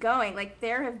can keep going. Like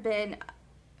there have been,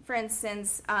 for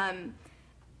instance, sorry,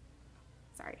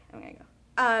 I'm gonna go.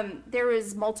 There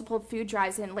was multiple food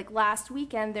drives, and like last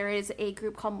weekend, there is a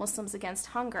group called Muslims Against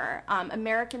Hunger,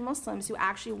 American Muslims who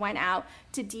actually went out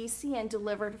to D.C. and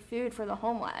delivered food for the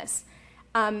homeless.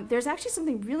 There's actually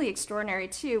something really extraordinary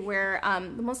too, where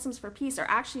the Muslims for Peace are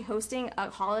actually hosting a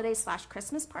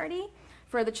holiday/Christmas party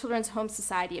for the Children's Home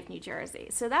Society of New Jersey.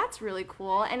 So that's really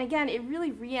cool. And again, it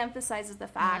really reemphasizes the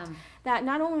fact that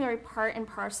not only are we part and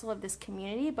parcel of this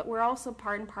community, but we're also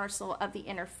part and parcel of the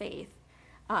interfaith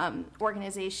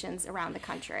organizations around the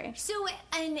country. So,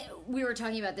 and we were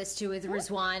talking about this too with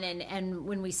Rizwan, and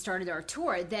when we started our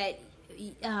tour, that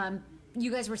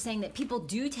you guys were saying that people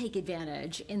do take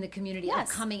advantage in the community of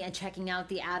coming and checking out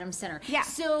the Adams Center. Yeah.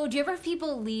 So do you ever have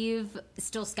people leave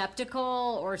still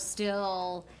skeptical or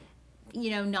still,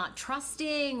 not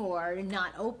trusting or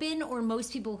not open, or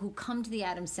most people who come to the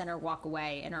Adams Center walk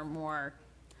away and are more,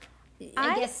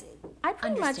 I guess,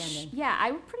 understanding?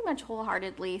 I would pretty much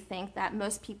wholeheartedly think that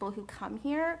most people who come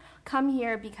here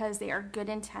because they are good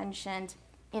intentioned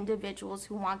individuals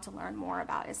who want to learn more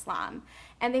about Islam,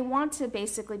 and they want to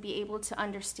basically be able to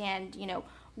understand,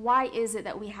 why is it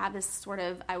that we have this sort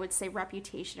of, I would say,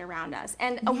 reputation around us?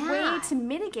 And a way to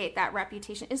mitigate that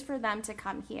reputation is for them to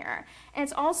come here. And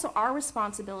it's also our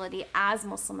responsibility as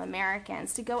Muslim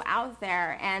Americans to go out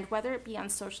there, and whether it be on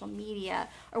social media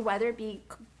or whether it be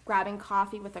grabbing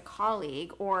coffee with a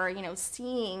colleague or,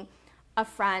 seeing a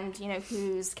friend,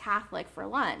 who's Catholic for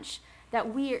lunch,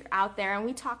 that we're out there and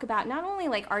we talk about not only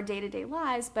like our day-to-day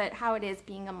lives, but how it is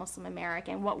being a Muslim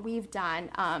American, what we've done,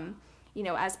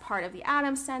 as part of the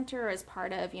Adams Center, as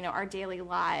part of, our daily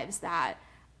lives that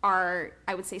are,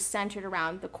 I would say, centered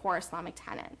around the core Islamic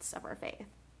tenets of our faith.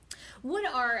 What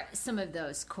are some of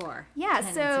those core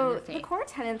tenets so of your faith? The core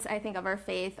tenets, I think, of our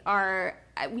faith are,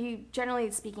 we generally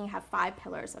speaking have 5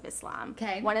 pillars of Islam.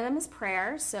 Okay. One of them is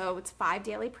prayer, so it's 5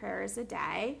 daily prayers a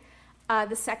day.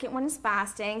 The second one is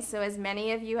fasting. So as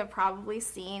many of you have probably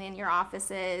seen in your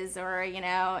offices or,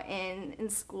 in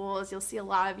schools, you'll see a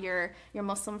lot of your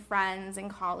Muslim friends and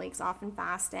colleagues often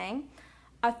fasting.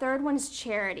 A third one is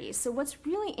charity. So what's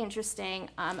really interesting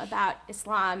about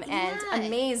Islam and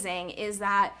amazing is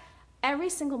that every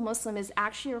single Muslim is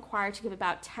actually required to give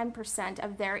about 10%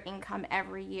 of their income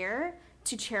every year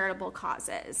to charitable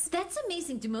causes. That's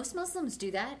amazing. Do most Muslims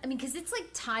do that? I mean, because it's like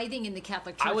tithing in the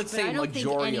Catholic Church. I would but say I don't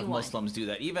majority think of Muslims do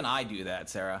that. Even I do that,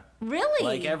 Sarah. Really?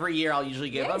 Like every year I'll usually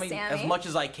give, Sammy. as much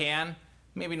as I can.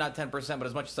 Maybe not 10%, but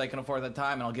as much as I can afford at the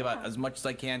time, and I'll give out as much as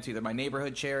I can to either my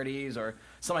neighborhood charities or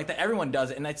something like that. Everyone does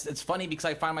it, and it's funny because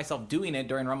I find myself doing it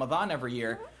during Ramadan every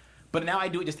year. But now I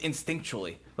do it just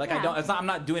instinctually. Like I'm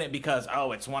not doing it because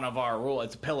it's one of our rules,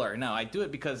 it's a pillar. No, I do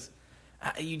it because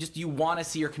you want to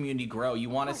see your community grow. You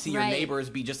want to see your neighbors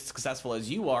be just as successful as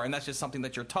you are, and that's just something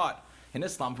that you're taught in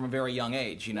Islam from a very young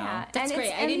age, Yeah, That's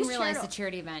great. I didn't realize charitable the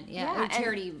charity event. Yeah, or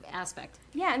charity aspect.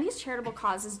 Yeah, and these charitable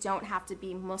causes don't have to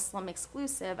be Muslim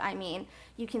exclusive. I mean,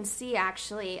 you can see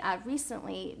actually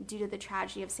recently, due to the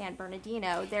tragedy of San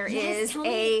Bernardino, there is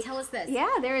tell us this. Yeah,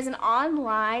 there is an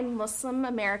online Muslim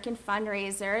American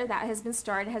fundraiser that has been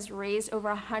started, has raised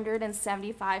over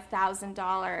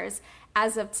 $175,000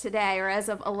 as of today, or as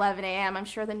of 11 a.m. I'm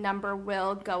sure the number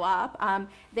will go up.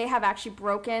 They have actually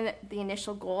broken the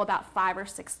initial goal about 5 or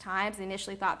 6 times. They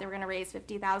initially thought they were going to raise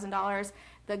 $50,000.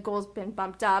 The goal's been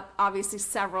bumped up, obviously,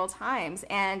 several times.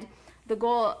 And the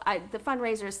goal, the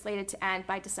fundraiser is slated to end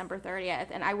by December 30th.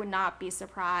 And I would not be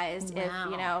surprised if,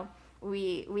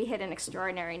 we hit an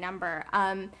extraordinary number.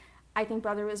 I think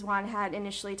Brother Rizwan had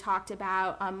initially talked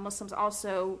about Muslims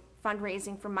also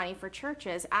fundraising for money for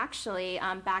churches. Actually,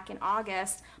 back in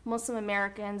August, Muslim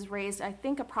Americans raised, I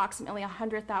think, approximately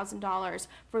 $100,000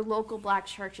 for local black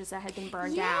churches that had been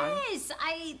burned down. Yes,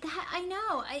 I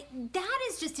know. That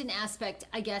is just an aspect,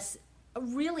 I guess,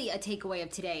 really a takeaway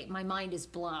of today. My mind is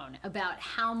blown about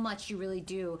how much you really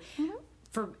do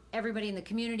for everybody in the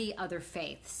community, other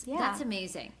faiths. Yeah. That's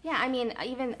amazing. Yeah, I mean,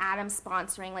 even Adam's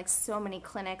sponsoring like so many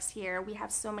clinics here. We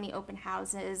have so many open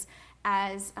houses.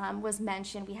 As was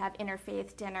mentioned, we have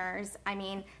interfaith dinners. I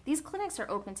mean, these clinics are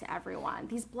open to everyone.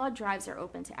 These blood drives are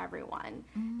open to everyone.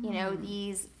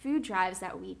 These food drives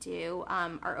that we do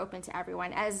are open to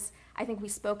everyone. As I think we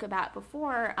spoke about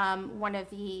before, one of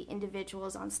the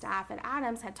individuals on staff at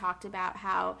Adams had talked about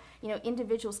how,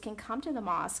 individuals can come to the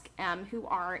mosque who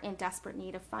are in desperate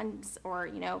need of funds or,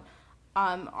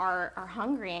 are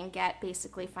hungry and get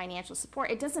basically financial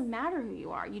support. It doesn't matter who you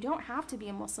are. You don't have to be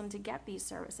a Muslim to get these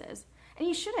services. And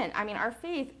you shouldn't. I mean, our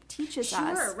faith teaches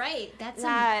us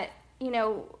that,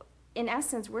 in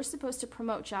essence, we're supposed to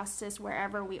promote justice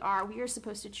wherever we are. We are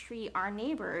supposed to treat our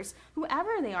neighbors,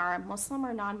 whoever they are, Muslim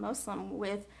or non-Muslim,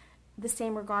 with the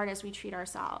same regard as we treat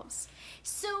ourselves.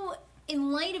 So,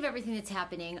 in light of everything that's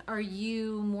happening, are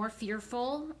you more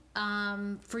fearful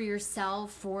for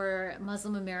yourself, for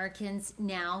Muslim Americans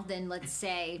now than, let's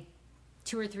say,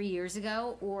 2 or 3 years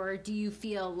ago, or do you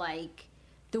feel like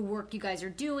the work you guys are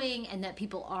doing and that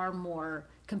people are more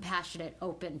compassionate,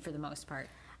 open for the most part?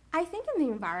 I think in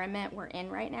the environment we're in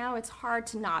right now, it's hard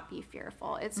to not be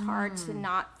fearful. It's hard to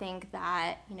not think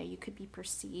that, you could be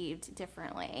perceived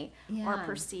differently or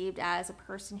perceived as a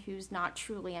person who's not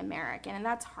truly American. And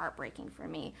that's heartbreaking for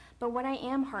me. But what I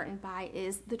am heartened by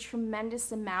is the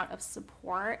tremendous amount of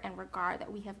support and regard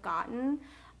that we have gotten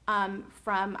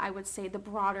from, I would say, the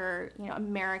broader,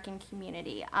 American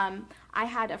community. I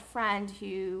had a friend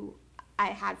who I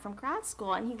had from grad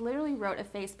school, and he literally wrote a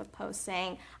Facebook post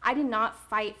saying, I did not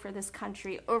fight for this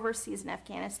country overseas in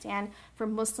Afghanistan for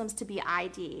Muslims to be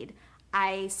ID'd.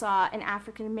 I saw an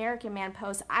African American man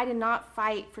post, I did not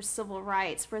fight for civil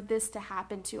rights for this to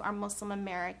happen to our Muslim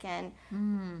American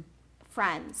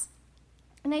friends.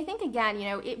 And I think, again,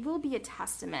 it will be a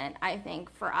testament, I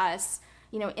think, for us,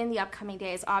 in the upcoming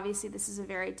days. Obviously, this is a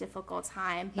very difficult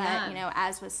time, but,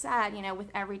 as was said,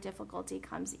 with every difficulty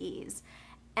comes ease.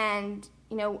 And,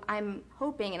 I'm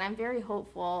hoping and I'm very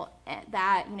hopeful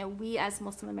that, we as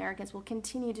Muslim Americans will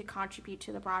continue to contribute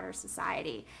to the broader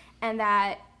society, and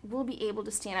that we'll be able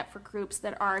to stand up for groups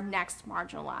that are next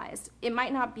marginalized. It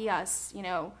might not be us,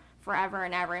 forever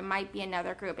and ever. It might be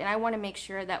another group. And I want to make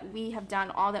sure that we have done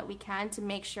all that we can to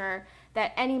make sure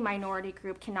that any minority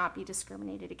group cannot be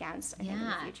discriminated against, I think, in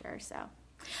the future. So.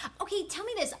 Okay, tell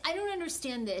me this. I don't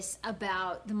understand this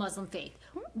about the Muslim faith.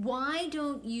 Why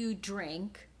don't you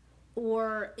drink?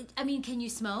 Or, can you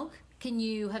smoke? Can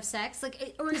you have sex?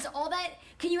 Or is all that,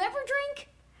 can you ever drink?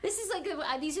 This is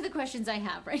these are the questions I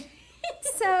have, right?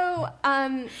 So,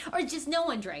 or just no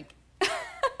one drink?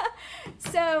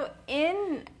 So,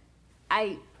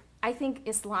 I think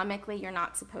Islamically you're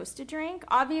not supposed to drink.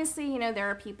 Obviously, there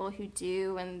are people who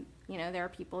do, and, there are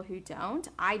people who don't.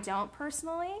 I don't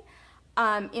personally.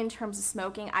 In terms of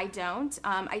smoking, I don't.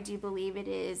 I do believe it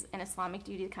is an Islamic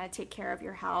duty to kind of take care of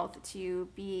your health, to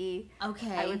be,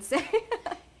 okay, I would say.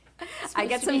 I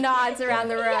get some nods around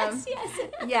the room.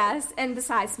 Yes, and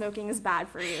besides, smoking is bad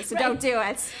for you, so don't do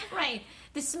it. Right.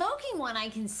 The smoking one I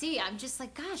can see. I'm just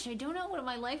like, gosh, I don't know what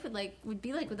my life would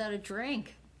be like without a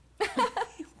drink.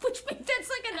 That's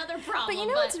another problem.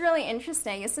 But what's really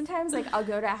interesting is sometimes I'll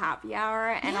go to a happy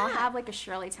hour and I'll have a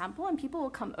Shirley Temple, and people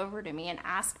will come over to me and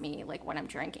ask me what I'm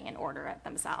drinking and order it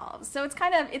themselves. So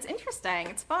it's interesting.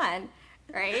 It's fun,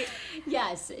 right?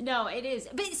 Yes. No, it is.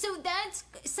 But so that's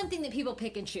something that people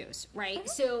pick and choose, right? Mm-hmm.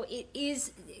 So it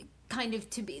is kind of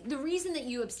to be the reason that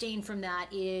you abstain from that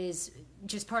is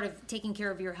just part of taking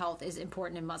care of your health is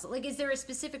important in Muslim. Is there a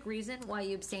specific reason why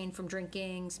you abstain from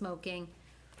drinking, smoking?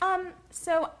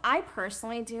 So I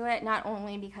personally do it not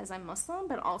only because I'm Muslim,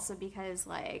 but also because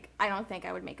I don't think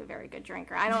I would make a very good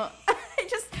drinker. I don't,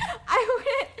 I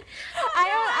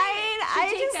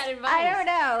don't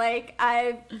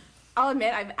know. I'll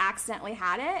admit I've accidentally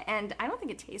had it, and I don't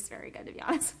think it tastes very good, to be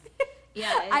honest with you.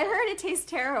 Yeah. I've heard it tastes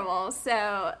terrible.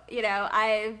 So,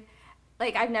 I've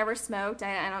never smoked.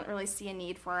 I don't really see a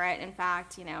need for it. In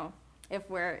fact, if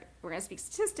we're going to speak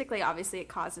statistically, obviously it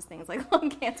causes things like lung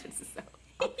cancer.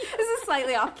 This is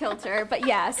slightly off kilter, but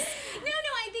yes. No,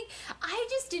 I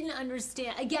just didn't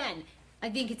understand. Again,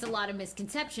 I think it's a lot of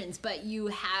misconceptions, but you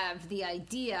have the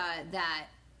idea that,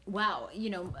 wow,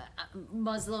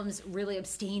 Muslims really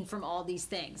abstain from all these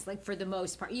things, for the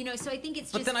most part, so I think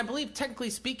it's just... But then I believe, technically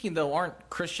speaking, though,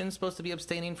 aren't Christians supposed to be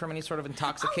abstaining from any sort of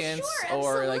intoxicants? Oh, sure,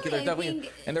 or absolutely. they're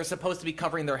definitely, and they're supposed to be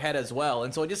covering their head as well.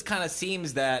 And so it just kind of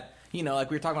seems that,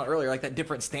 like we were talking about earlier, that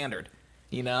different standard.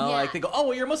 They go, oh,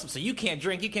 well, you're Muslim, so you can't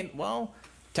drink. You can't. Well,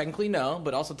 technically no,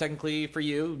 but also technically for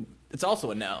you, it's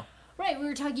also a no. Right. We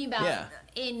were talking about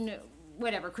in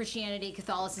whatever Christianity,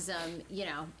 Catholicism. You're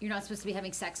not supposed to be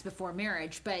having sex before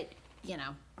marriage, but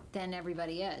then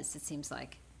everybody is. It seems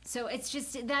like. So it's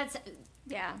just that's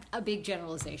a big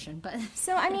generalization, but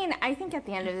so I think at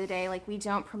the end of the day, we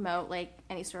don't promote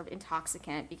any sort of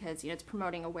intoxicant because it's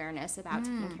promoting awareness about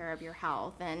taking care of your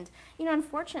health, and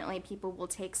unfortunately people will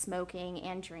take smoking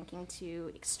and drinking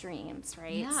to extremes,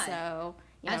 right? Yeah. So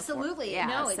absolutely,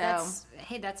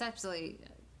 that's absolutely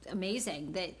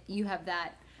amazing that you have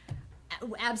that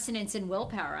abstinence and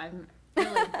willpower. I'm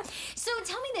really so.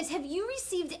 Tell me this: have you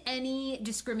received any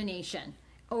discrimination?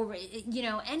 Or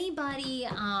anybody,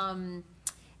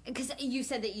 because you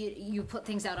said that you put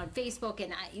things out on Facebook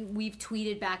and we've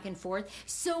tweeted back and forth.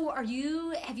 So have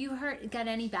you got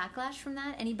any backlash from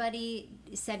that? Anybody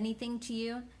said anything to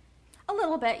you? A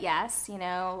little bit, yes.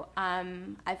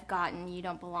 I've gotten, you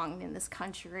don't belong in this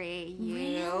country.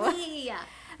 Really?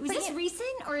 Was this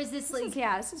recent or is this like?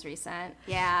 This is recent.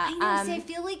 Yeah. I know. See, I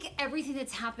feel like everything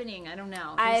that's happening. I don't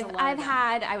know. I've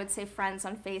had, I would say, friends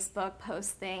on Facebook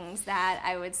post things that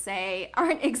I would say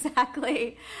aren't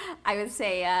exactly, I would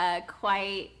say,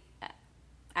 quite.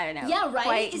 I don't know. Yeah, right.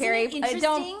 Quite Isn't very it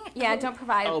interesting? don't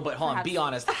provide. Oh, but hold on. Be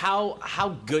perhaps- honest.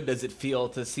 How good does it feel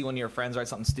to see one of your friends write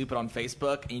something stupid on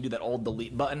Facebook and you do that old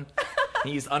delete button?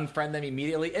 And you just unfriend them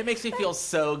immediately. It makes me feel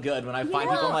so good when I find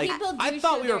people I'm like, people do I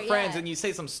thought we were sugar, friends, yeah. and you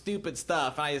say some stupid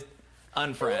stuff, and I just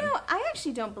unfriend. I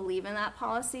actually don't believe in that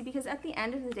policy because at the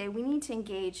end of the day, we need to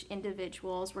engage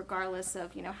individuals regardless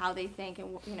of, how they think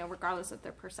and, regardless of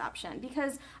their perception.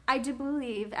 Because I do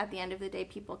believe at the end of the day,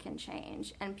 people can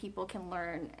change and people can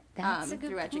learn That's a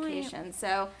good through point. education.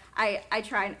 So I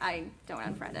don't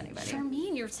unfriend anybody.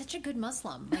 Charmaine, you're such a good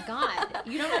Muslim. My God,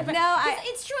 you don't. No,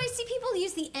 it's true. I see people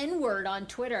use the N-word on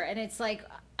Twitter, and it's like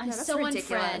I'm No, that's so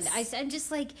ridiculous. unfriend. I'm just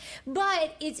like,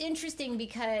 but it's interesting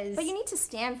because. But you need to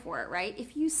stand for it, right?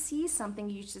 If you see something,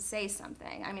 you should say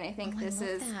something. I mean, I think I this love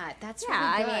is that. That's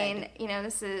yeah. really good. I mean,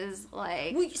 this is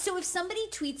like. So if somebody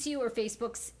tweets you or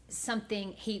Facebooks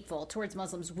something hateful towards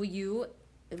Muslims, will you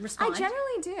respond? I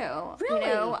generally do.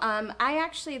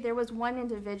 Really? There was one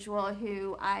individual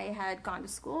who I had gone to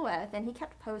school with, and he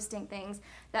kept posting things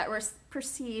that were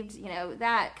perceived,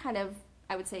 that kind of,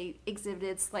 I would say,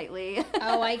 exhibited slightly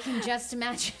Oh, I can just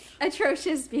imagine.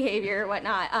 atrocious behavior or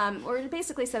whatnot, or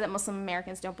basically said that Muslim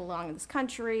Americans don't belong in this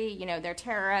country, they're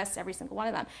terrorists, every single one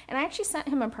of them. And I actually sent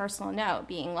him a personal note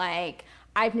being like,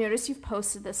 I've noticed you've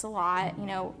posted this a lot,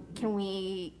 can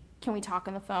we talk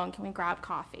on the phone? Can we grab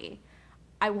coffee?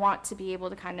 I want to be able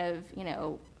to kind of,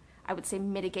 I would say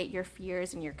mitigate your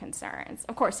fears and your concerns.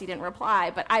 Of course, he didn't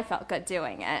reply, but I felt good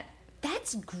doing it.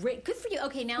 That's great. Good for you.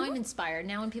 Okay, now I'm inspired.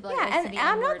 Now when people are like, Yeah, and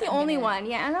I'm not the only one.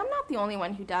 Yeah, and I'm not the only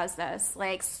one who does this.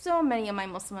 Like, so many of my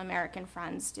Muslim American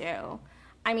friends do.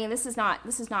 I mean, this is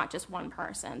not just one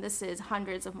person. This is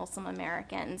hundreds of Muslim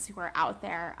Americans who are out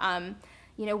there.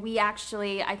 We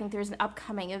actually, I think there's an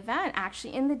upcoming event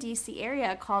actually in the DC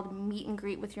area called Meet and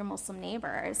Greet with Your Muslim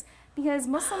Neighbors, because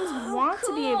Muslims want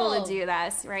to be able to do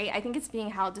this, right? I think it's being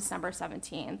held December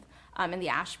 17th in the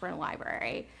Ashburn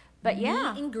Library. But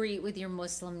yeah. Meet and greet with your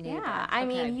Muslim neighbor. Yeah, I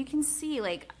mean, you can see,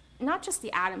 like, not just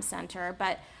the Adams Center,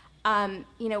 but,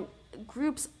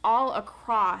 groups all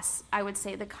across, I would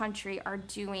say, the country are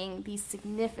doing these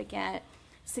significant,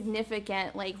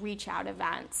 like, reach-out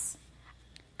events.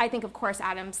 I think, of course,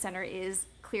 Adams Center is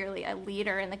clearly a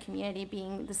leader in the community,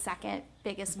 being the second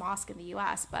biggest mosque in the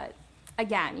U.S., but,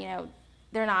 again,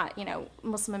 they're not,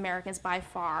 Muslim Americans by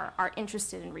far are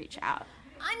interested in reach out.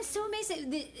 I'm so amazed.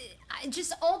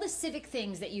 Just all the civic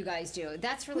things that you guys do.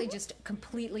 That's really just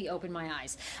completely opened my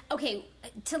eyes. Okay,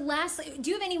 lastly,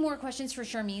 do you have any more questions for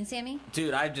Charmaine, Samy?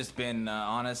 Dude, I've just been,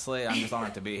 honestly, I'm just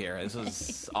honored to be here. This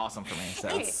was awesome for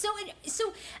me. It's so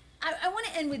I want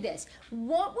to end with this.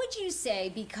 What would you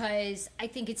say, because I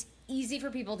think it's easy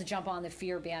for people to jump on the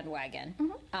fear bandwagon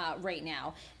right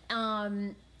now.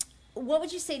 What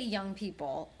would you say to young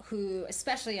people who,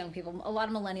 especially young people, a lot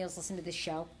of millennials listen to this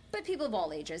show, but people of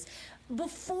all ages,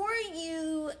 before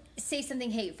you say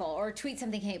something hateful or tweet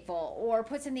something hateful or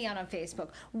put something out on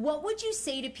Facebook, what would you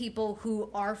say to people who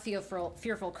are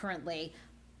fearful currently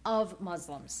of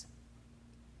Muslims?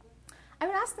 I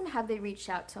would ask them, have they reached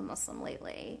out to a Muslim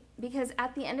lately? Because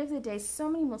at the end of the day, so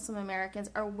many Muslim Americans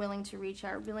are willing to reach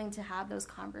out, willing to have those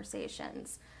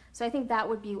conversations. So I think that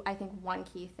would be, one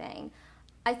key thing.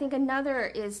 I think another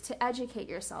is to educate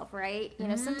yourself, right?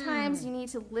 Sometimes you need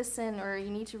to listen or you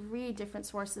need to read different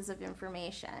sources of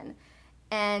information.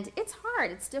 And it's hard,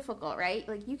 it's difficult, right?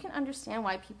 Like, you can understand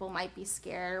why people might be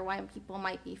scared or why people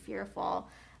might be fearful.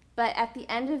 But at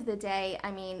the end of the day,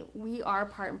 I mean, we are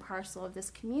part and parcel of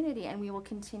this community, and we will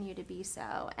continue to be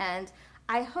so. And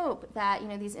I hope that,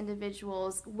 these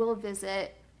individuals will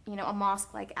visit, a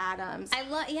mosque like Adams,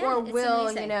 or will,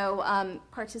 amazing.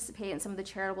 Participate in some of the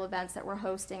charitable events that we're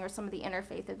hosting or some of the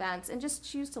interfaith events, and just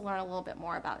choose to learn a little bit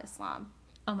more about Islam.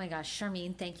 Oh my gosh,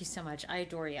 Charmaine, thank you so much. I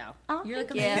adore you. Oh, You're like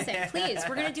thank you. amazing. Please,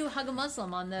 we're gonna do Hug a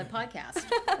Muslim on the podcast.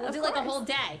 We'll do like a whole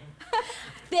day.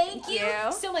 Thank you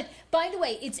so much. By the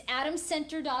way, it's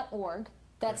adamcenter.org.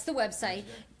 That's the website.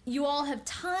 You all have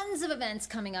tons of events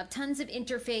coming up, tons of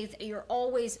interfaith. You're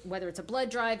always, whether it's a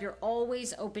blood drive, you're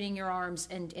always opening your arms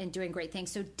and doing great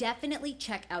things. So definitely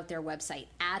check out their website,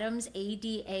 Adams,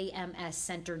 ADAMS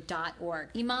Center.org.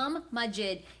 Imam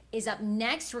Majid is up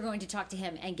next. We're going to talk to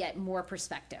him and get more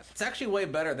perspective. It's actually way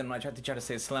better than when I tried to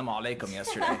say Assalamu alaikum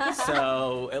yesterday.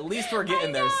 So at least we're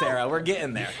getting there, Sarah. We're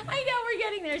getting there. I know, we're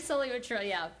getting there slowly but surely.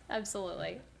 Yeah,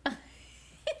 absolutely.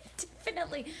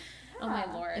 Definitely. Oh, my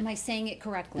Lord. Am I saying it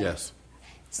correctly? Yes.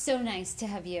 So nice to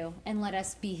have you and let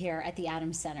us be here at the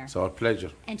Adams Center. It's our pleasure.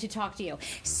 And to talk to you.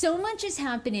 So much is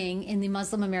happening in the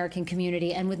Muslim American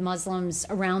community and with Muslims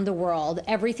around the world,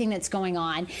 everything that's going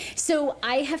on. So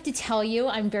I have to tell you,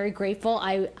 I'm very grateful.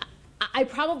 I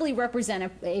probably represent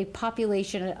a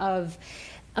population of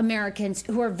Americans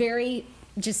who are very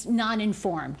just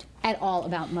non-informed at all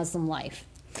about Muslim life.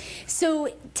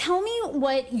 So tell me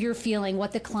what you're feeling,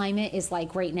 what the climate is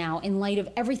like right now in light of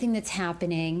everything that's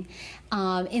happening,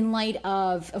 in light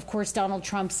of course, Donald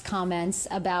Trump's comments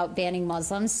about banning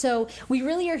Muslims. So we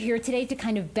really are here today to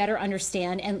kind of better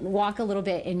understand and walk a little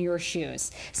bit in your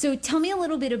shoes. So tell me a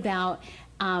little bit about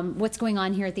what's going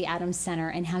on here at the Adams Center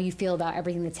and how you feel about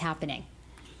everything that's happening.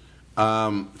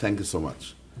 Thank you so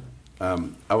much.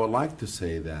 I would like to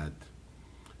say that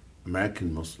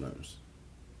American Muslims,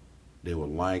 they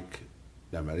would like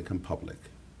the American public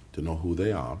to know who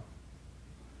they are.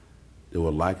 They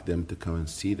would like them to come and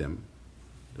see them.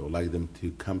 They would like them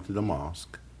to come to the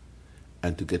mosque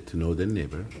and to get to know their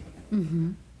neighbor.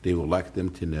 Mm-hmm. They would like them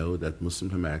to know that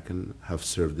Muslim Americans have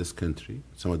served this country.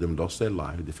 Some of them lost their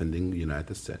life defending the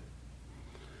United States.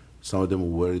 Some of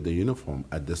them wear the uniform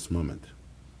at this moment.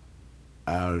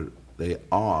 They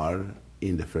are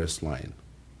in the first line.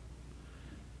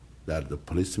 They are the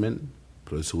policemen,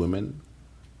 policewomen,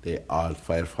 they are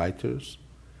firefighters,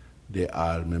 they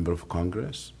are members of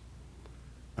Congress.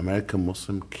 American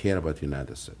Muslims care about the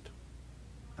United States.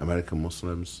 American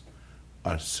Muslims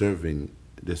are serving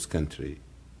this country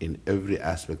in every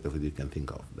aspect of it you can think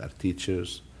of. They're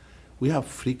teachers. We have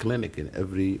free clinic in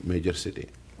every major city,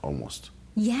 almost.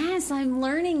 Yes, I'm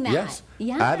learning that.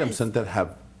 Yes. Adams Center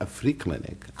have a free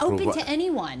clinic. Open to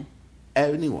anyone.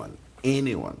 Anyone.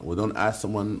 We don't ask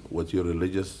someone what your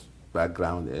religious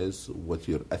background is, what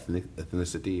your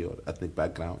ethnicity or ethnic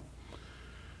background.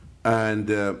 And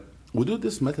we do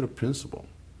this matter of principle.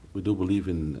 We do believe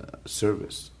in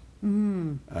service.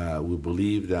 We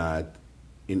believe that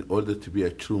in order to be a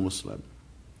true Muslim,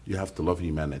 you have to love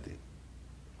humanity.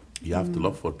 You have to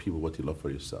love for people what you love for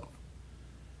yourself.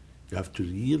 You have to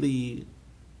really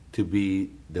to be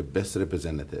the best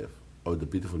representative of the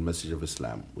beautiful message of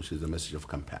Islam, which is the message of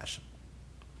compassion.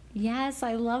 Yes,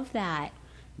 I love that.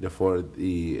 Therefore,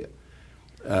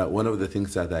 one of the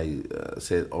things that I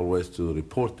say always to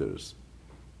reporters,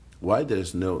 why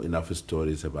there's no enough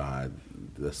stories about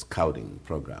the scouting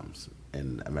programs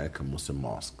in American Muslim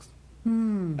mosques.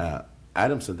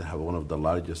 Adams Center have one of the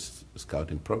largest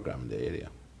scouting programs in the area.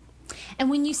 And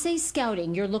when you say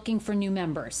scouting, you're looking for new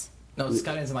members. No,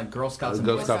 scouting is like Girl Scouts and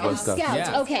Girl Boy Scouts, Scouts. Boy Scouts.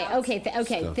 Scouts. Yeah. Okay,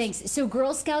 Scouts. thanks. So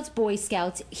Girl Scouts, Boy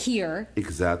Scouts here.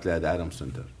 Exactly at Adams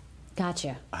Center.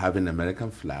 Gotcha. Having an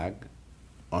American flag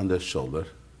on their shoulder,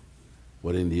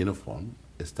 wearing the uniform,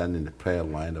 standing in the prayer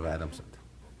line of Adams Center.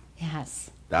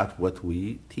 Yes. That's what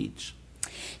we teach.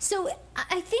 So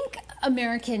I think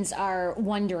Americans are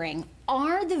wondering,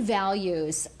 are the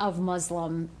values of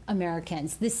Muslim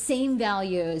Americans the same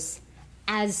values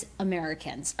as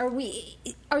Americans?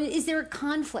 Is there a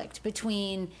conflict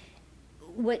between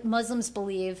what Muslims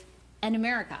believe and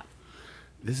America?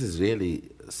 This is really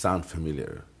sound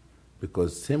familiar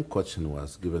because same question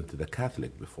was given to the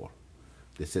Catholic before.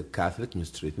 They said Catholic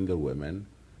mistreating their women.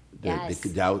 Yes.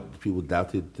 People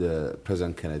doubted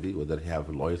President Kennedy, whether he have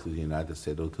loyalty to the United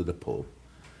States or to the Pope.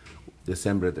 The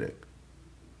same rhetoric.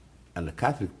 And the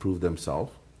Catholic proved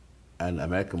themselves, and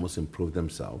American Muslim proved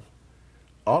themselves.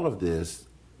 All of this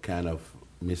kind of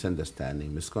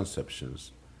misunderstanding,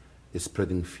 misconceptions, is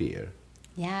spreading fear.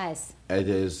 Yes. It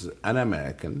is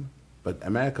un-American, but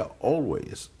America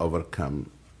always overcome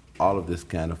all of this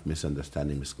kind of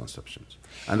misunderstanding, misconceptions.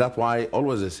 And that's why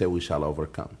always I say we shall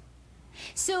overcome.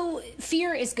 So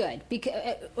fear is good,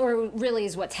 because, or really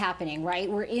is what's happening, right?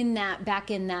 We're back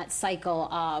in that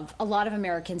cycle of a lot of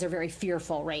Americans are very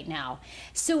fearful right now.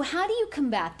 So how do you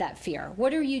combat that fear?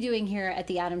 What are you doing here at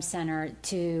the Adams Center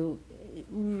to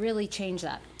really change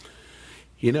that?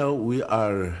 You know, we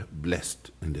are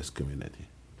blessed in this community.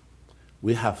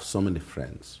 We have so many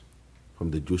friends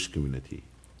from the Jewish community,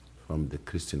 from the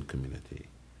Christian community,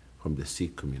 from the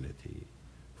Sikh community,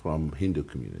 from Hindu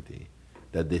community,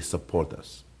 that they support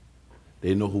us.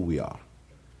 They know who we are.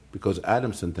 Because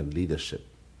Adams Center leadership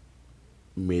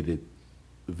made it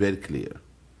very clear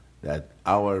that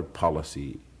our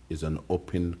policy is an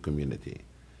open community.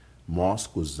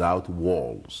 Mosque without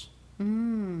walls,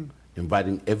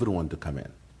 inviting everyone to come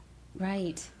in.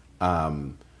 Right.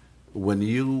 When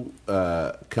you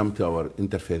come to our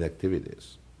interfaith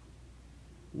activities,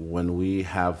 when we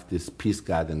have this peace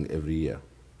gathering every year,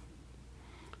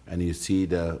 and you see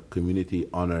the community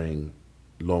honoring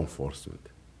law enforcement,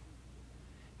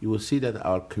 you will see that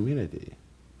our community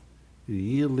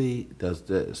really does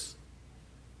this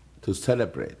to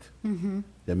celebrate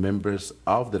the members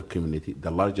of their community,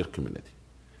 the larger community.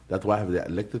 That's why I have the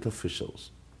elected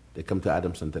officials. They come to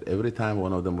Adams Center. Every time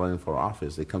one of them running for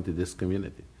office, they come to this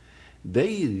community.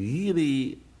 They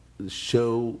really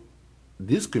show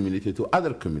this community to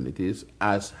other communities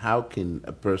as how can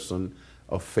a person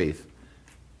of faith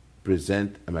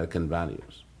present American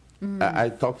values. I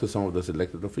talked to some of those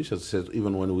elected officials. Says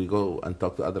even when we go and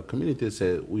talk to other communities,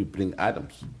 say we bring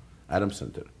Adams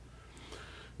Center.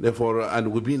 Therefore,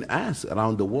 and we've been asked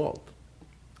around the world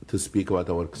to speak about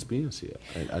our experience here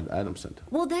at Adams Center.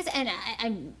 Well,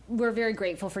 we're very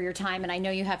grateful for your time, and I know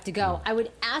you have to go. I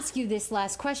would ask you this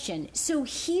last question. So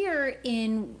here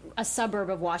in a suburb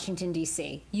of Washington,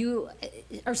 D.C., you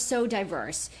are so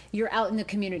diverse. You're out in the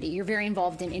community. You're very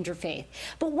involved in interfaith.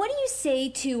 But what do you say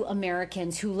to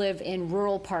Americans who live in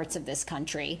rural parts of this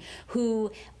country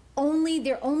who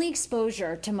their only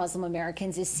exposure to Muslim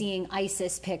Americans is seeing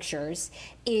ISIS pictures,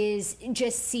 is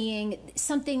just seeing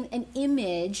something, an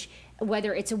image,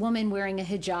 whether it's a woman wearing a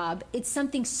hijab, it's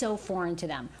something so foreign to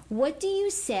them. What do you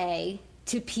say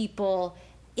to people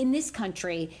in this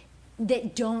country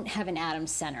that don't have an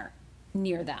Adams Center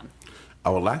near them?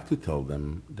 I would like to tell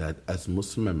them that as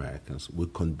Muslim Americans, we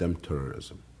condemn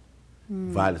terrorism,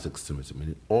 violence, extremism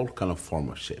in all kind of form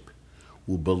or shape.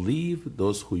 We believe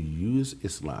those who use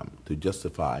Islam to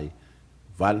justify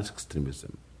violence,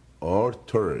 extremism, or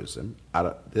terrorism,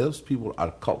 those people are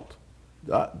cult.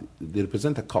 They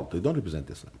represent a cult. They don't represent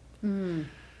Islam.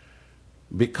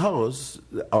 Because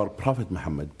our Prophet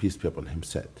Muhammad, peace be upon him,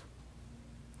 said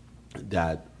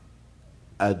that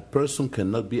a person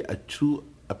cannot be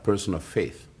a person of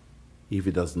faith if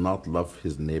he does not love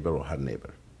his neighbor or her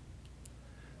neighbor.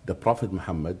 The Prophet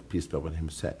Muhammad, peace be upon him,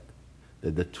 said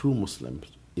that the true Muslim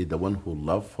is the one who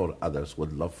loves for others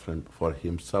what love for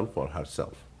himself or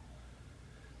herself.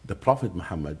 The Prophet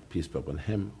Muhammad, peace be upon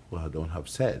him, who I don't have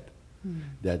said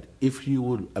that if you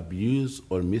will abuse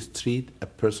or mistreat a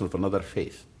person of another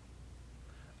faith,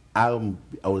 I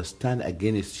will stand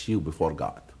against you before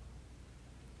God.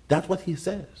 That's what he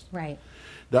says. Right.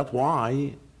 That's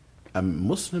why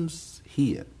Muslims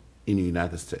here in the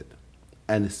United States,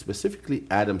 and specifically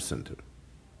Adams Center,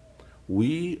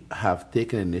 we have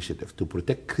taken initiative to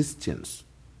protect Christians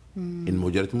in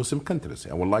majority Muslim countries.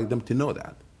 I would like them to know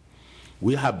that.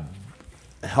 We have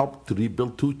helped to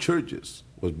rebuild 2 churches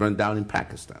was burned down in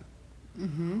Pakistan.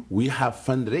 We have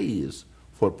fundraised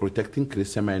for protecting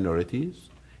Christian minorities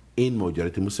in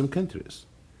majority Muslim countries.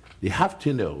 They have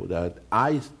to know that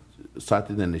I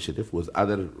started an initiative with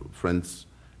other friends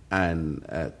and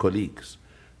colleagues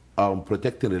on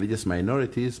protecting religious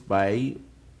minorities by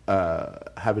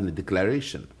having a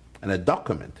declaration and a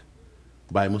document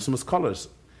by Muslim scholars.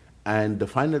 And the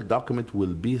final document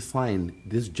will be signed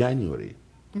this January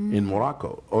in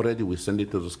Morocco. Already we send it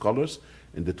to the scholars.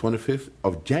 In the 25th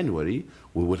of January,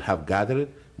 we will have gathered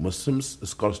Muslims,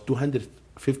 scholars,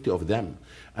 250 of them.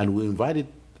 And we invited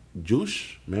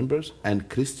Jewish members and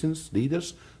Christians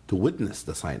leaders to witness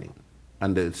the signing.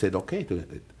 And they said, okay to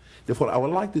it. Therefore, I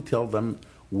would like to tell them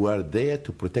we're there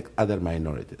to protect other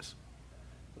minorities.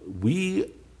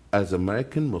 We, as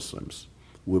American Muslims,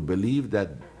 we believe that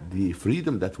the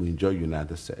freedom that we enjoy in the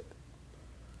United States,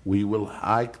 we would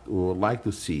like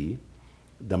to see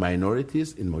the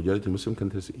minorities in majority Muslim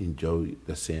countries enjoy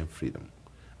the same freedom.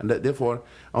 And that, therefore,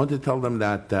 I want to tell them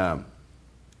that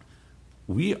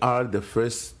we are the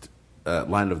first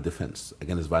line of defense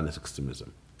against violence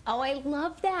extremism. Oh, I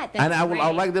love that. And I would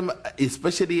like them,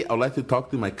 especially, I would like to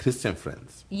talk to my Christian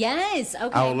friends. Yes,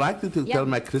 okay. I would like to tell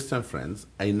my Christian friends,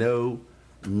 I know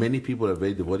many people are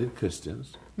very devoted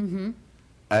Christians.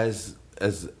 As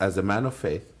a man of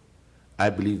faith, I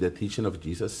believe the teaching of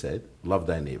Jesus said, love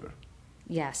thy neighbor.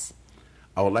 Yes.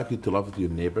 I would like you to love your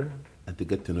neighbor and to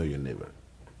get to know your neighbor.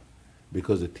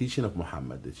 Because the teaching of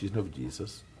Muhammad, the teaching of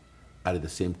Jesus, are the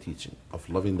same teaching of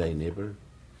loving thy neighbor,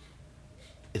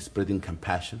 spreading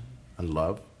compassion and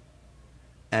love.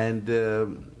 And,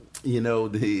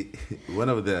 one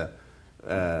of the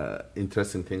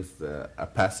interesting things a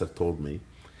pastor told me,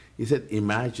 he said,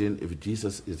 imagine if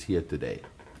Jesus is here today.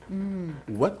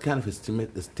 What kind of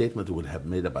a statement would have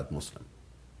made about Muslim?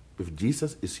 If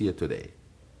Jesus is here today,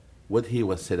 what he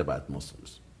was said about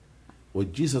Muslims?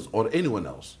 Would Jesus or anyone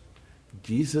else?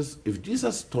 If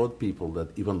Jesus taught people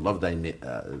that even love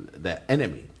their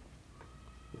enemy,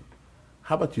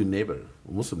 how about your neighbor,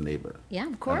 Muslim neighbor? Yeah,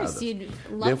 of course. You'd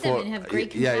love them and have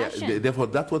great compassion. Yeah. Therefore,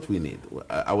 that's what we need.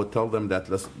 I would tell them that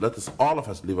let us all of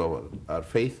us live our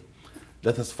faith.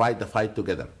 Let us fight the fight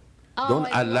together. Oh,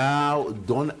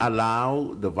 don't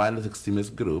allow the violent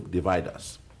extremist group divide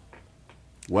us.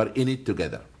 We're in it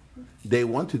together. They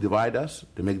want to divide us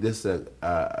to make this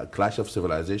a clash of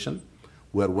civilization.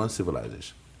 We're one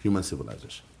civilization, human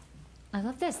civilization. I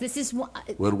love this.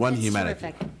 We're one that's humanity.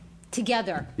 Terrific.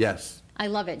 Together. Yes. I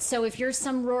love it. So if you're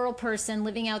some rural person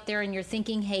living out there and you're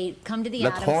thinking, hey, come to the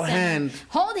Let's Adams hold Center. hands.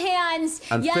 Hold hands.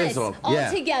 And yes. fizzle. All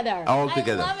Yeah. together. All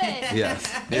together. I love it.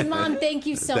 Yes. Imam, thank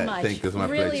you so much. Thank you. It's my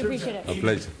really pleasure. appreciate it. A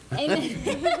pleasure.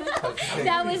 Amen.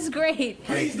 That was great.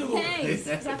 Praise the Lord. Thanks.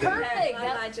 Perfect.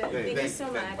 I imagine. Thank you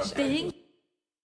so much. Thank